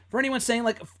for anyone saying,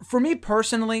 like, for me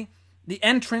personally, the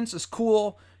entrance is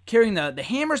cool. carrying the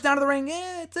hammers down to the ring,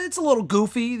 it's a little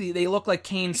goofy. They look like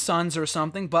Kane's sons or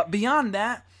something. But beyond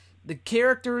that, the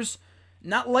characters,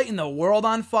 not lighting the world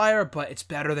on fire, but it's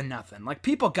better than nothing. Like,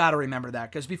 people got to remember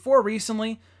that, because before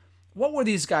recently, what were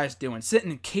these guys doing?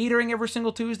 Sitting and catering every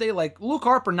single Tuesday? Like, Luke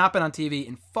Harper not been on TV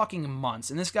in fucking months,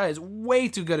 and this guy is way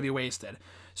too good to be wasted.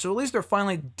 So at least they're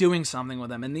finally doing something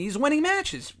with him, and he's winning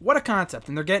matches. What a concept,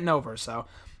 and they're getting over. So,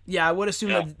 yeah, I would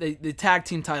assume that the tag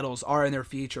team titles are in their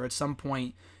future at some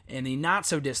point in the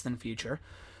not-so-distant future.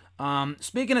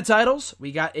 Speaking of titles,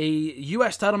 we got a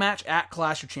U.S. title match at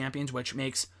Clash of Champions, which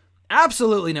makes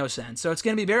absolutely no sense. So it's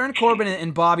going to be Baron Corbin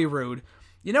and Bobby Roode.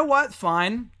 You know what?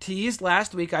 Fine. Teased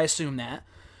last week, I assume that.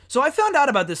 So I found out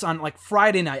about this on like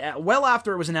Friday night, well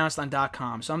after it was announced on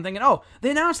 .com. So I'm thinking, oh,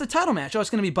 they announced the title match. Oh, it's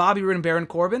going to be Bobby Roode and Baron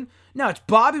Corbin? No, it's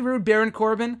Bobby Roode, Baron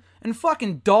Corbin, and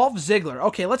fucking Dolph Ziggler.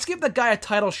 Okay, let's give the guy a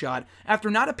title shot after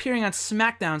not appearing on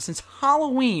SmackDown since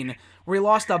Halloween, where he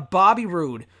lost to Bobby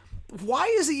Roode.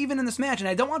 Why is he even in this match? And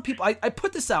I don't want people... I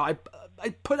put this out. I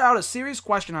put out a serious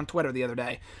question on Twitter the other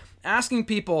day, asking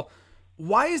people,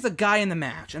 why is the guy in the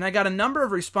match? And I got a number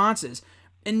of responses,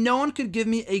 and no one could give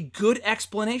me a good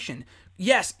explanation.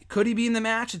 Yes, could he be in the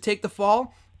match to take the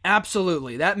fall?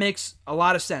 Absolutely. That makes a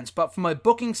lot of sense. But from a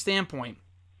booking standpoint,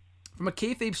 from a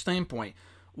kayfabe standpoint,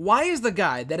 why is the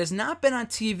guy that has not been on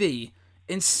TV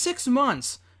in 6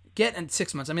 months,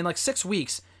 like 6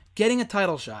 weeks, getting a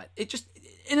title shot? It just,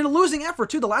 in a losing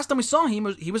effort too. The last time we saw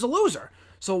him, he was a loser.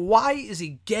 So why is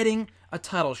he getting a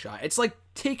title shot? It's like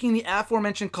taking the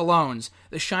aforementioned Colognes,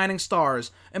 the Shining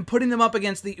Stars, and putting them up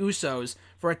against the Usos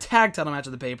for a tag title match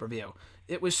at the pay-per-view.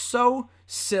 It was so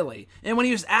silly. And when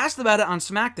he was asked about it on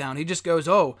SmackDown, he just goes,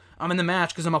 oh, I'm in the match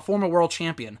because I'm a former world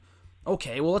champion.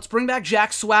 Okay, well, let's bring back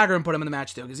Jack Swagger and put him in the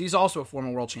match too, because he's also a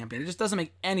former world champion. It just doesn't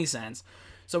make any sense.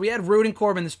 So we had Roode and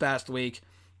Corbin this past week.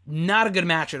 Not a good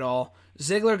match at all.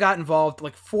 Ziggler got involved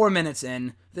like 4 minutes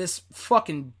in. This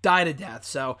fucking died to death.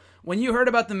 So when you heard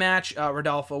about the match,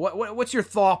 Rodolfo, what's your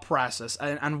thought process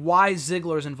on why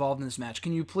Ziggler is involved in this match?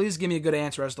 Can you please give me a good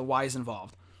answer as to why he's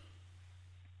involved?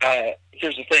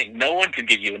 Here's the thing. No one can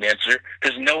give you an answer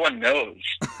because no one knows.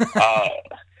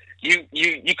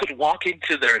 You could walk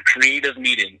into their creative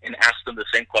meeting and ask them the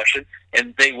same question,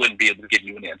 and they wouldn't be able to give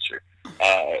you an answer.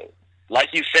 Like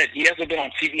you said, he hasn't been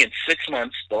on TV in 6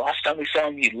 months. The last time we saw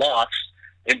him, he lost,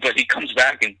 but he comes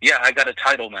back and, yeah, I got a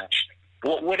title match.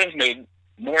 What would have made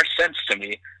more sense to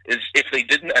me is if they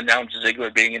didn't announce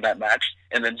Ziggler being in that match,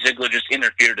 and then Ziggler just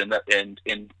interfered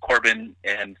in Corbin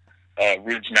and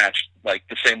Roode's match, like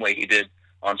the same way he did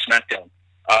on SmackDown.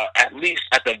 At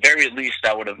the very least,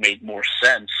 that would have made more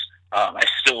sense. I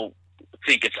still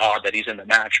think it's odd that he's in the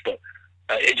match, but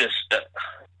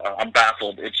I'm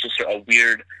baffled. It's just a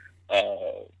weird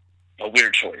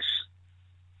choice.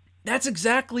 That's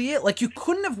exactly it. Like, you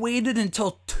couldn't have waited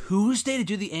until Tuesday to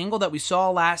do the angle that we saw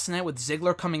last night with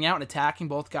Ziggler coming out and attacking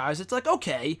both guys. It's like,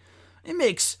 okay, it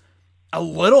makes a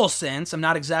little sense. I'm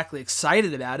not exactly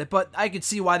excited about it, but I could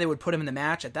see why they would put him in the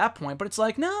match at that point. But it's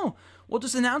like, no, we'll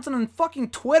just announce it on fucking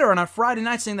Twitter on a Friday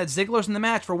night saying that Ziggler's in the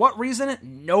match. For what reason?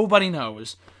 Nobody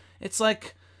knows. It's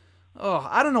like,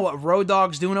 I don't know what Road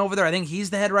Dogg's doing over there. I think he's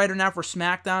the head writer now for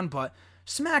SmackDown, but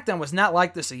SmackDown was not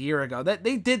like this a year ago. That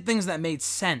they did things that made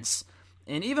sense.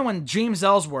 And even when James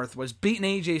Ellsworth was beating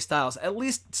AJ Styles, at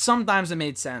least sometimes it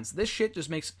made sense. This shit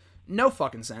just makes no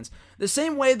fucking sense. The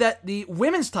same way that the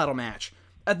women's title match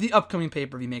at the upcoming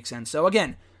pay-per-view makes sense. So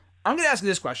again, I'm going to ask you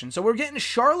this question. So we're getting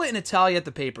Charlotte and Natalya at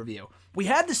the pay-per-view. We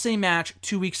had the same match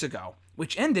 2 weeks ago,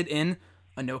 which ended in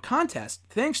a no contest,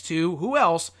 thanks to who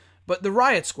else but the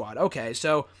Riot Squad. Okay,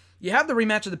 so you have the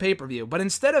rematch of the pay-per-view, but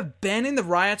instead of banning the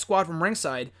Riot Squad from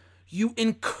ringside, you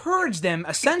encourage them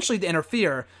essentially to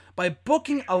interfere by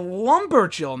booking a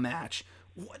Lumberjill match.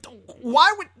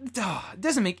 Why would... it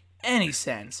doesn't make any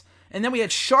sense. And then we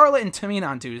had Charlotte and Tamina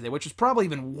on Tuesday, which is probably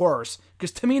even worse,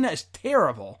 because Tamina is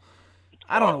terrible.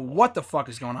 I don't know what the fuck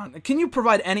is going on. Can you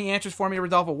provide any answers for me,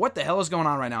 Rodolfo? What the hell is going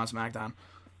on right now on SmackDown?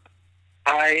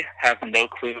 I have no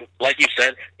clue. Like you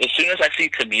said, as soon as I see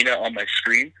Tamina on my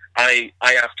screen, I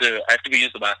have to go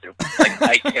use the bathroom.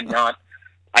 Like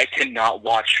I cannot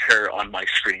watch her on my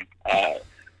screen.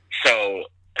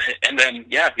 And then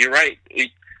yeah, you're right.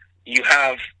 You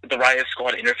have the Riot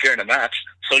Squad interfere in a match.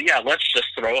 So yeah, let's just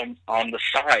throw them on the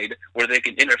side where they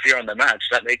can interfere on the match.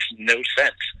 That makes no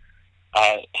sense.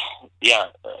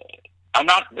 I'm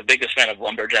not the biggest fan of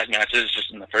lumberjack matches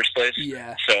just in the first place.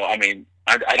 Yeah. So I mean,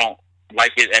 I don't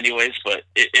like it anyways, but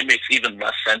it makes even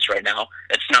less sense right now.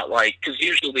 It's not like, because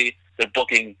usually the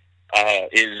booking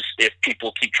is if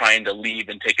people keep trying to leave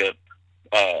and take a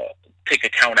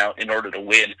count out in order to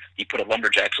win, you put a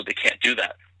lumberjack so they can't do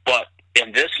that. But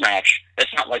in this match,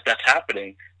 it's not like that's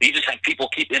happening. You just have people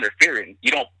keep interfering.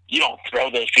 You don't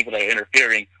throw those people that are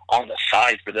interfering on the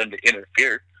side for them to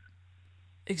interfere.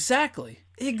 Exactly.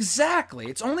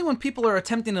 It's only when people are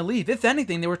attempting to leave. If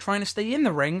anything, they were trying to stay in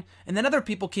the ring, and then other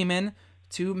people came in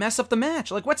to mess up the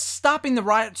match. Like, what's stopping the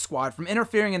Riot Squad from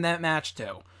interfering in that match,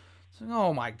 too? It's like,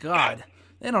 oh, my God.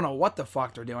 They don't know what the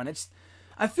fuck they're doing.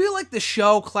 I feel like the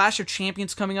show, Clash of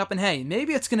Champions, coming up, and hey,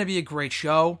 maybe it's going to be a great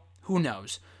show. Who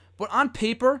knows? But on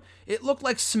paper, it looks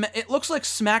like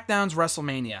SmackDown's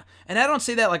WrestleMania. And I don't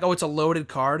say that like, oh, it's a loaded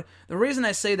card. The reason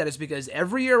I say that is because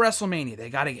every year WrestleMania, they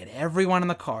got to get everyone on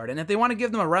the card. And if they want to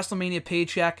give them a WrestleMania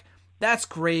paycheck, that's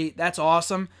great. That's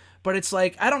awesome. But it's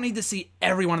like, I don't need to see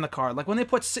everyone on the card. Like when they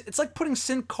it's like putting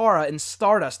Sin Cara and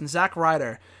Stardust and Zack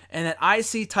Ryder in an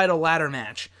IC title ladder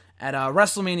match at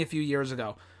WrestleMania a few years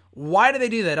ago. Why do they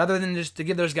do that other than just to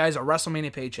give those guys a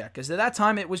WrestleMania paycheck? Because at that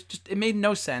time, it made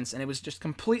no sense, and it was just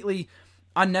completely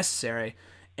unnecessary.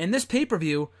 And this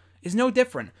pay-per-view is no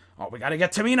different. Oh, we got to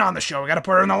get Tamina on the show. We got to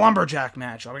put her in the Lumberjack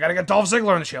match. Oh, we got to get Dolph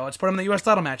Ziggler on the show. Let's put him in the U.S.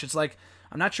 title match. It's like,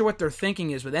 I'm not sure what their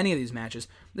thinking is with any of these matches.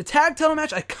 The tag title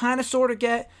match, I kind of sort of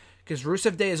get, because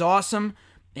Rusev Day is awesome,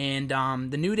 and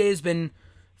the New Day has been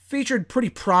featured pretty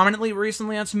prominently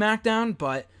recently on SmackDown,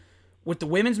 but with the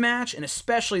women's match, and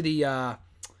especially the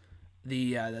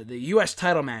U.S.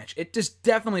 title match, it just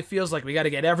definitely feels like we got to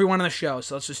get everyone on the show.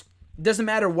 So it doesn't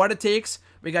matter what it takes,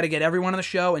 we got to get everyone on the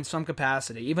show in some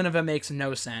capacity, even if it makes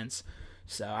no sense.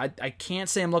 So I can't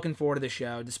say I'm looking forward to the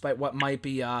show, despite what might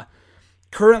be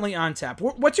currently on tap.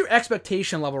 What's your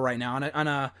expectation level right now on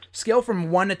a scale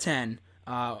from 1 to 10?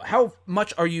 How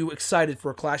much are you excited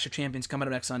for Clash of Champions coming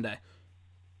up next Sunday?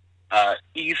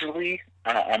 Easily,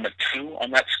 I'm a 2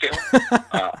 on that scale.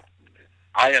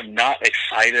 I am not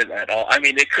excited at all. I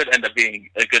mean, it could end up being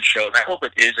a good show, and I hope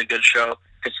it is a good show,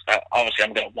 because obviously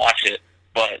I'm going to watch it,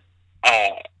 but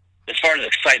as far as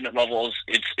excitement levels,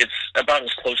 it's about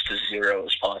as close to 0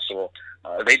 as possible.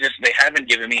 They haven't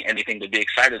given me anything to be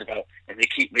excited about, and they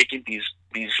keep making these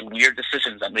weird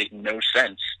decisions that make no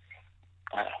sense.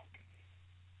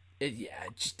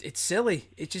 It's silly.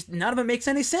 None of it makes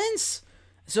any sense.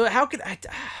 So how could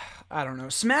I don't know.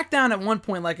 SmackDown at one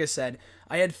point, like I said,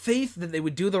 I had faith that they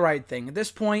would do the right thing. At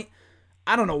this point,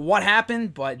 I don't know what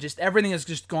happened, but just everything has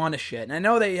just gone to shit. And I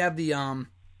know they have the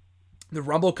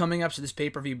Rumble coming up, so this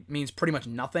pay-per-view means pretty much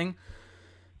nothing.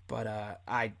 But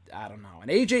I don't know. And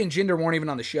AJ and Jinder weren't even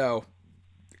on the show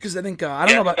because I think I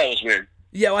don't know about that was weird.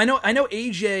 Yeah, well, I know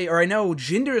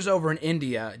Jinder is over in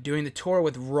India doing the tour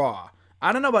with Raw.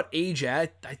 I don't know about AJ.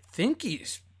 I think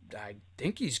he's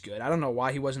good. I don't know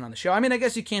why he wasn't on the show. I mean, I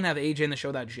guess you can't have AJ in the show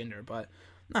without Jinder, but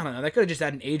I don't know. They could have just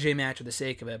had an AJ match for the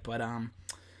sake of it. But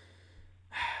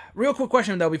real quick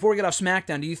question though, before we get off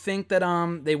SmackDown, do you think that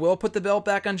they will put the belt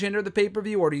back on Jinder at the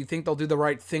pay-per-view, or do you think they'll do the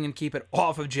right thing and keep it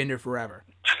off of Jinder forever?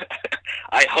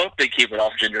 I hope they keep it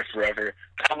off Jinder forever.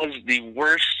 That was the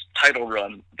worst title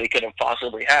run they could have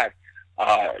possibly had.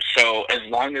 So as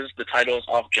long as the title is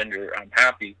off Jinder, I'm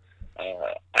happy.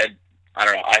 I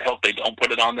don't know. I hope they don't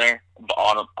put it on there, back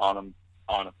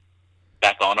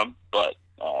on them. But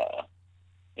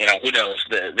who knows?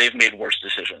 They've made worse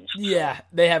decisions. Yeah,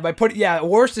 they have.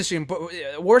 Worst decision.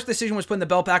 Worst decision was putting the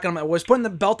belt back on him. Was putting the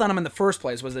belt on him in the first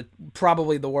place was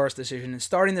probably the worst decision. And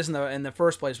starting this in the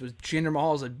first place was Jinder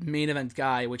Mahal as a main event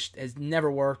guy, which has never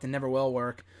worked and never will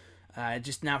work.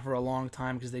 Just not for a long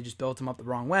time because they just built him up the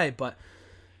wrong way. But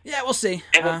yeah, we'll see.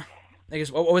 I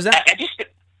guess what was that? I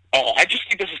just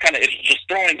think this is kind of just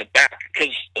throwing it back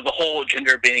because the whole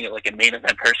Jinder being like a main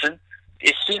event person,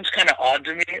 it seems kind of odd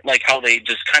to me, like how they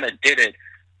just kind of did it,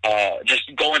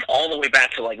 just going all the way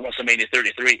back to like WrestleMania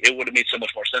 33. It would have made so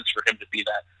much more sense for him to be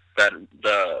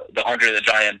the Andre the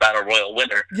Giant Battle Royal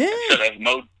winner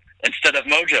instead of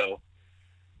Mojo.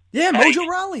 Yeah, Mojo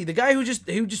Rawley, the guy who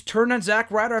just turned on Zack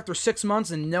Ryder after 6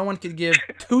 months and no one could give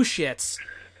two shits.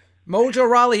 Mojo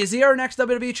Rawley, is he our next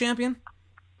WWE champion?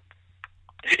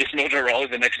 Is Mojo Rawley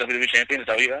the next WWE champion? Is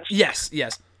that what you asked?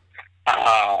 Yes.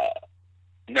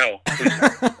 No.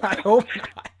 I hope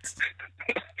not.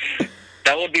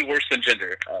 That would be worse than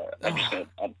Jinder.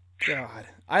 God.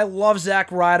 I love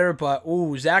Zack Ryder, but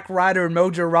Zack Ryder and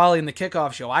Mojo Rawley in the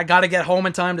kickoff show. I got to get home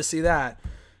in time to see that.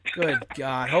 Good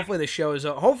God. Hopefully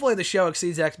the show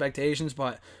exceeds expectations,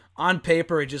 but on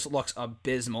paper it just looks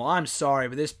abysmal. I'm sorry,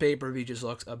 but this pay-per-view just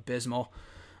looks abysmal.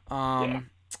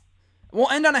 We'll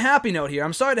end on a happy note here.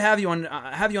 I'm sorry to have you on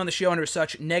the show under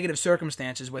such negative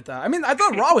circumstances. I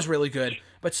thought Raw was really good,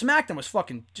 but SmackDown was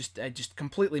fucking just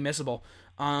completely missable.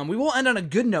 We will end on a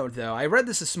good note though. I read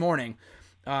this morning.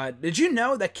 Did you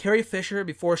know that Carrie Fisher,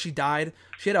 before she died,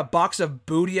 she had a box of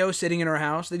Bootio sitting in her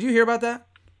house? Did you hear about that?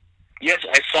 Yes,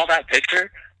 I saw that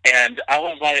picture, and I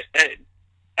was like,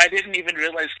 I didn't even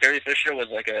realize Carrie Fisher was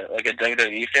like a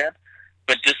WWE fan.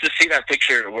 But just to see that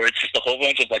picture where it's just a whole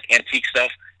bunch of like antique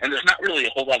stuff, and there's not really a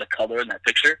whole lot of color in that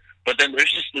picture, but then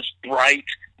there's just this bright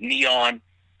neon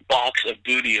box of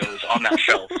Booty-O's on that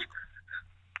shelf.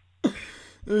 It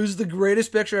was the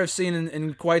greatest picture I've seen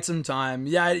in quite some time.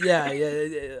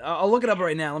 Yeah. I'll look it up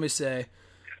right now. Let me say.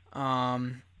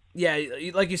 Yeah,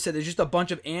 like you said, there's just a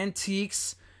bunch of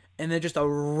antiques, and then just a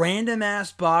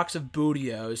random-ass box of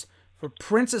Booty-O's for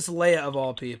Princess Leia, of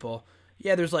all people.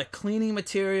 Yeah, there's like cleaning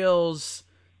materials,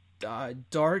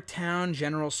 Darktown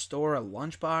General Store, a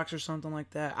lunchbox or something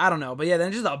like that. I don't know, but yeah,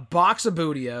 then just a box of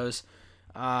Booty-O's.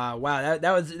 Wow,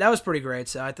 that was pretty great.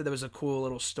 So I thought that was a cool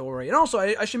little story. And also,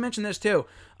 I should mention this too.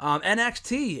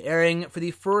 NXT airing for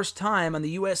the first time on the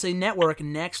USA Network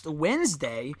next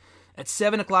Wednesday at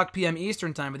 7:00 p.m.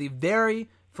 Eastern Time for the very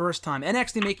first time.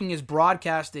 NXT making his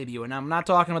broadcast debut, and I'm not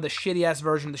talking about the shitty-ass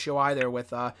version of the show either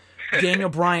with Daniel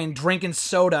Bryan drinking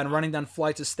soda and running down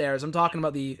flights of stairs. I'm talking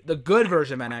about the good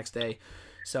version of NXT.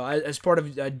 So as part of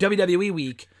WWE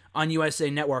Week on USA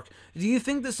Network, do you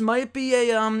think this might be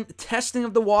a testing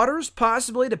of the waters,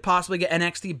 possibly to get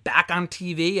NXT back on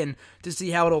TV and to see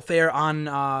how it'll fare on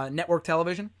network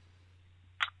television?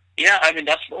 Yeah, I mean,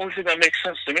 that's the only thing that makes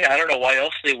sense to me. I don't know why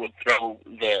else they would throw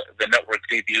the network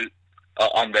debut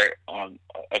on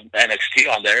NXT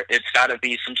on there. It's got to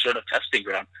be some sort of testing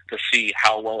ground to see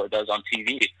how well it does on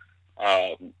TV.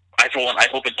 For one, I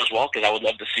hope it does well, because I would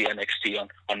love to see NXT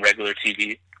on regular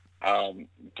TV.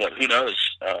 But who knows?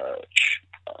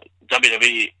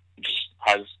 WWE just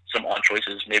has some odd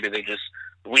choices. Maybe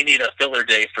we need a filler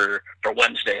day for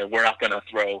Wednesday, and we're not going to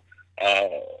throw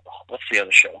what's the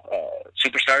other show?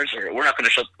 Superstars, or we're not going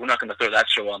to throw that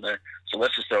show on there. So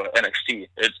let's just throw NXT.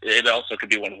 It also could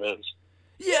be one of those.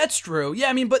 Yeah, it's true. Yeah,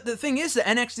 I mean, but the thing is that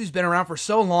NXT's been around for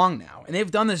so long now, and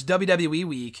they've done this WWE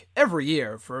Week every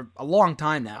year for a long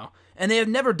time now, and they have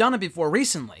never done it before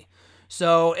recently.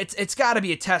 So it's got to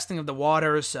be a testing of the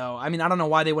waters. So, I mean, I don't know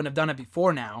why they wouldn't have done it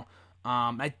before now.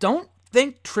 I don't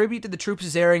think Tribute to the Troops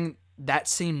is airing that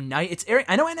same night. It's airing.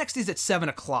 I know NXT's at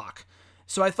 7:00,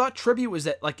 so I thought Tribute was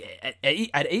at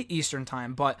 8 Eastern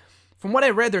Time, but from what I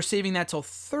read, they're saving that till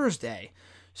Thursday.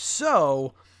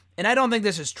 So, and I don't think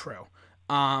this is true.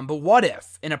 But what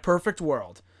if, in a perfect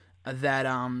world, that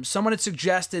someone had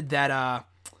suggested that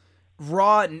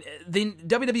Raw, the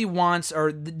WWE wants,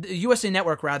 or the USA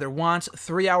Network rather, wants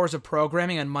 3 hours of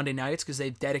programming on Monday nights because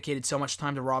they've dedicated so much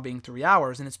time to Raw being 3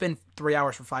 hours, and it's been 3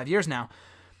 hours for 5 years now.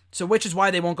 So which is why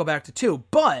they won't go back to 2.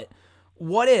 But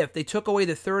what if they took away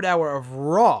the third hour of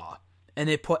Raw and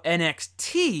they put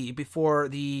NXT before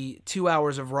the 2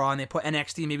 hours of Raw, and they put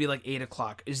NXT maybe like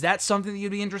 8:00? Is that something that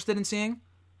you'd be interested in seeing?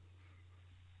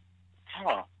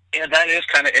 Huh. Yeah, that is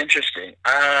kind of interesting.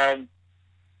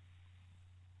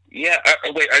 Yeah,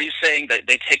 wait, are you saying that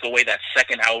they take away that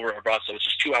second hour of Raw, so it's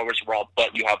just 2 hours of Raw,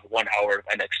 but you have 1 hour of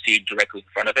NXT directly in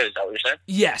front of it? Is that what you're saying?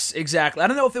 Yes, exactly. I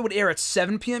don't know if it would air at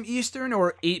 7 p.m. Eastern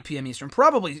or 8 p.m. Eastern.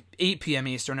 Probably 8 p.m.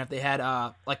 Eastern if they had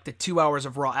like the 2 hours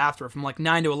of Raw after, from like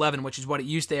 9 to 11, which is what it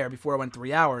used to air before it went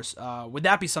 3 hours. Would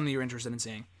that be something you're interested in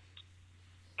seeing?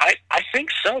 I think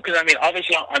so, because I'm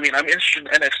interested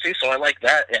in NXT, so I like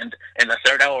that, and the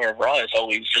third hour of Raw is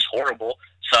always just horrible.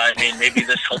 So I mean, maybe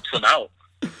this helps them out.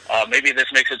 Maybe this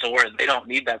makes it to where they don't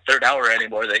need that third hour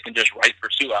anymore. They can just write for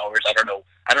 2 hours. I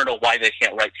don't know why they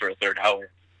can't write for a third hour,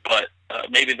 but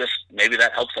maybe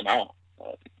that helps them out.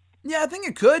 Yeah, I think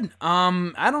it could.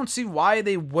 I don't see why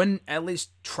they wouldn't at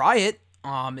least try it.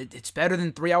 It's better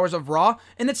than 3 hours of Raw,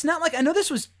 and it's not like, I know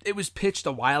it was pitched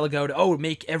a while ago to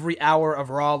make every hour of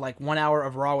Raw, like 1 hour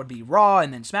of Raw would be Raw,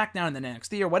 and then SmackDown, and then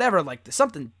NXT or whatever, like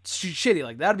something shitty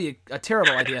like that. Would be a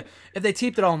terrible idea if they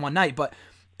taped it all in one night. But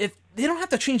if they don't have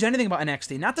to change anything about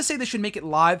NXT, not to say they should make it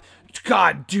live.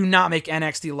 God, do not make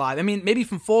NXT live. I mean, maybe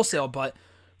from Full Sail, but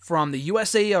from the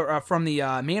USA or from the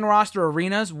main roster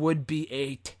arenas would be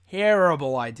a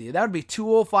terrible idea. That would be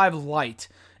 205 light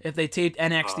if they taped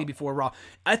NXT before Raw.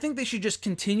 I think they should just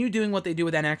continue doing what they do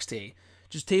with NXT.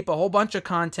 Just tape a whole bunch of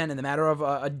content in the matter of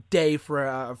a day for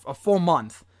a full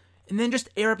month, and then just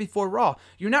air it before Raw.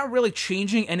 You're not really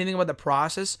changing anything about the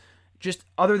process, just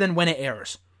other than when it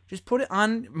airs. Just put it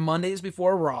on Mondays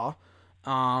before Raw,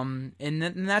 and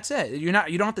that's it. You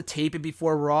don't have to tape it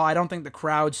before Raw. I don't think the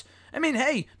crowds. I mean,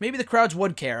 hey, maybe the crowds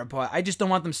would care, but I just don't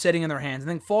want them sitting in their hands. I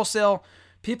think Full Sail,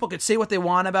 people could say what they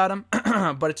want about him,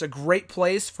 but it's a great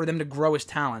place for them to grow his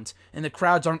talent, and the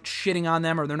crowds aren't shitting on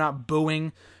them or they're not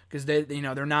booing because they're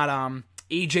not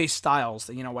AJ Styles,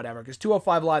 whatever. Because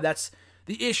 205 Live, that's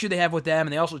the issue they have with them,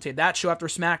 and they also tape that show after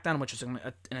SmackDown, which is an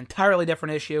entirely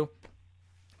different issue.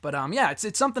 But yeah,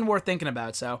 it's something worth thinking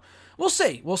about. So we'll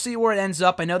see. We'll see where it ends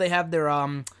up. I know they have their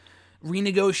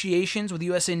renegotiations with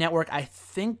USA Network, I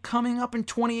think, coming up in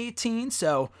 2018.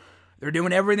 So they're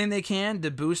doing everything they can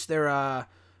to boost their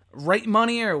right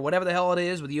money or whatever the hell it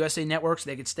is with USA Network, so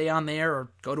they could stay on there or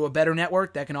go to a better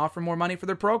network that can offer more money for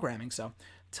their programming. So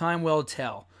time will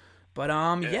tell. But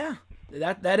yeah,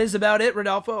 that is about it,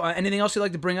 Rodolfo. Anything else you'd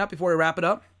like to bring up before we wrap it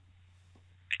up?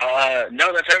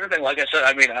 No, that's everything. Like I said,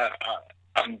 I mean,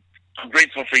 I'm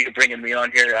grateful for you bringing me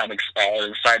on here. I'm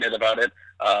excited about it.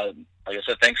 Like I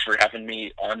said, thanks for having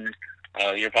me on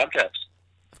your podcast.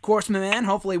 Of course, my man.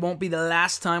 Hopefully it won't be the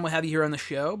last time we'll have you here on the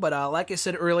show. But like I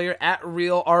said earlier, at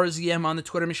RealRZM on the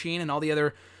Twitter machine and all the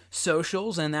other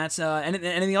socials. And that's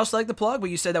anything else you'd like to plug? But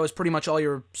you said that was pretty much all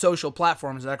your social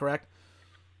platforms. Is that correct?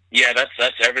 Yeah,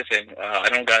 that's everything. I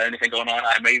don't got anything going on.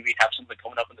 I maybe have something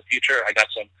coming up in the future. I got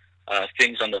some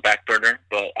things on the back burner.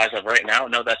 But as of right now,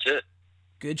 no, that's it.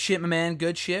 Good shit, my man.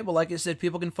 Good shit. Well, like I said,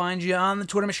 people can find you on the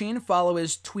Twitter machine. Follow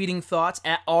his tweeting thoughts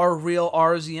at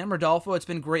RealRZM. Rodolfo, it's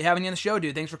been great having you on the show,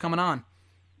 dude. Thanks for coming on.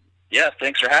 Yeah,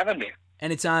 thanks for having me.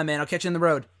 Anytime, man. I'll catch you on the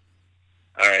road.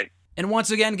 All right. And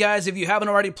once again, guys, if you haven't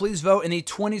already, please vote in the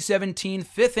 2017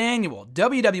 5th Annual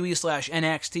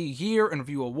WWE/NXT Year in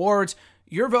Review Awards.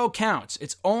 Your vote counts.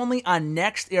 It's only on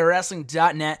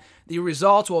NextEraWrestling.net. The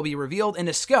results will be revealed and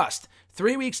discussed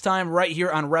 3 weeks' time right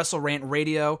here on WrestleRant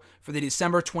Radio for the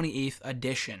December 28th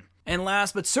edition. And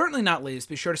last but certainly not least,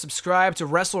 be sure to subscribe to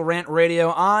WrestleRant Radio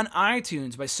on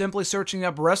iTunes by simply searching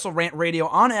up WrestleRant Radio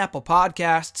on Apple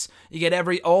Podcasts. You get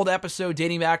every old episode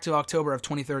dating back to October of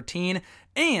 2013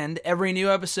 and every new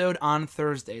episode on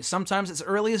Thursdays, sometimes as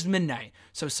early as midnight.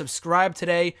 So subscribe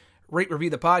today. Rate, review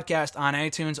the podcast on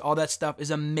iTunes. All that stuff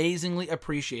is amazingly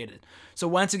appreciated. So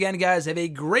once again, guys, have a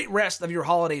great rest of your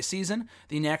holiday season.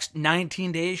 The next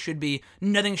 19 days should be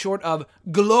nothing short of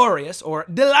glorious, or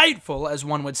delightful, as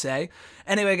one would say.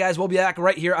 Anyway, guys, we'll be back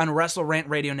right here on WrestleRant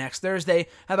Radio next Thursday.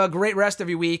 Have a great rest of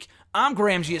your week. I'm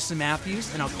Graham Giuseppe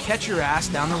Matthews, and I'll catch your ass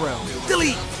down the road.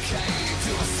 Delete!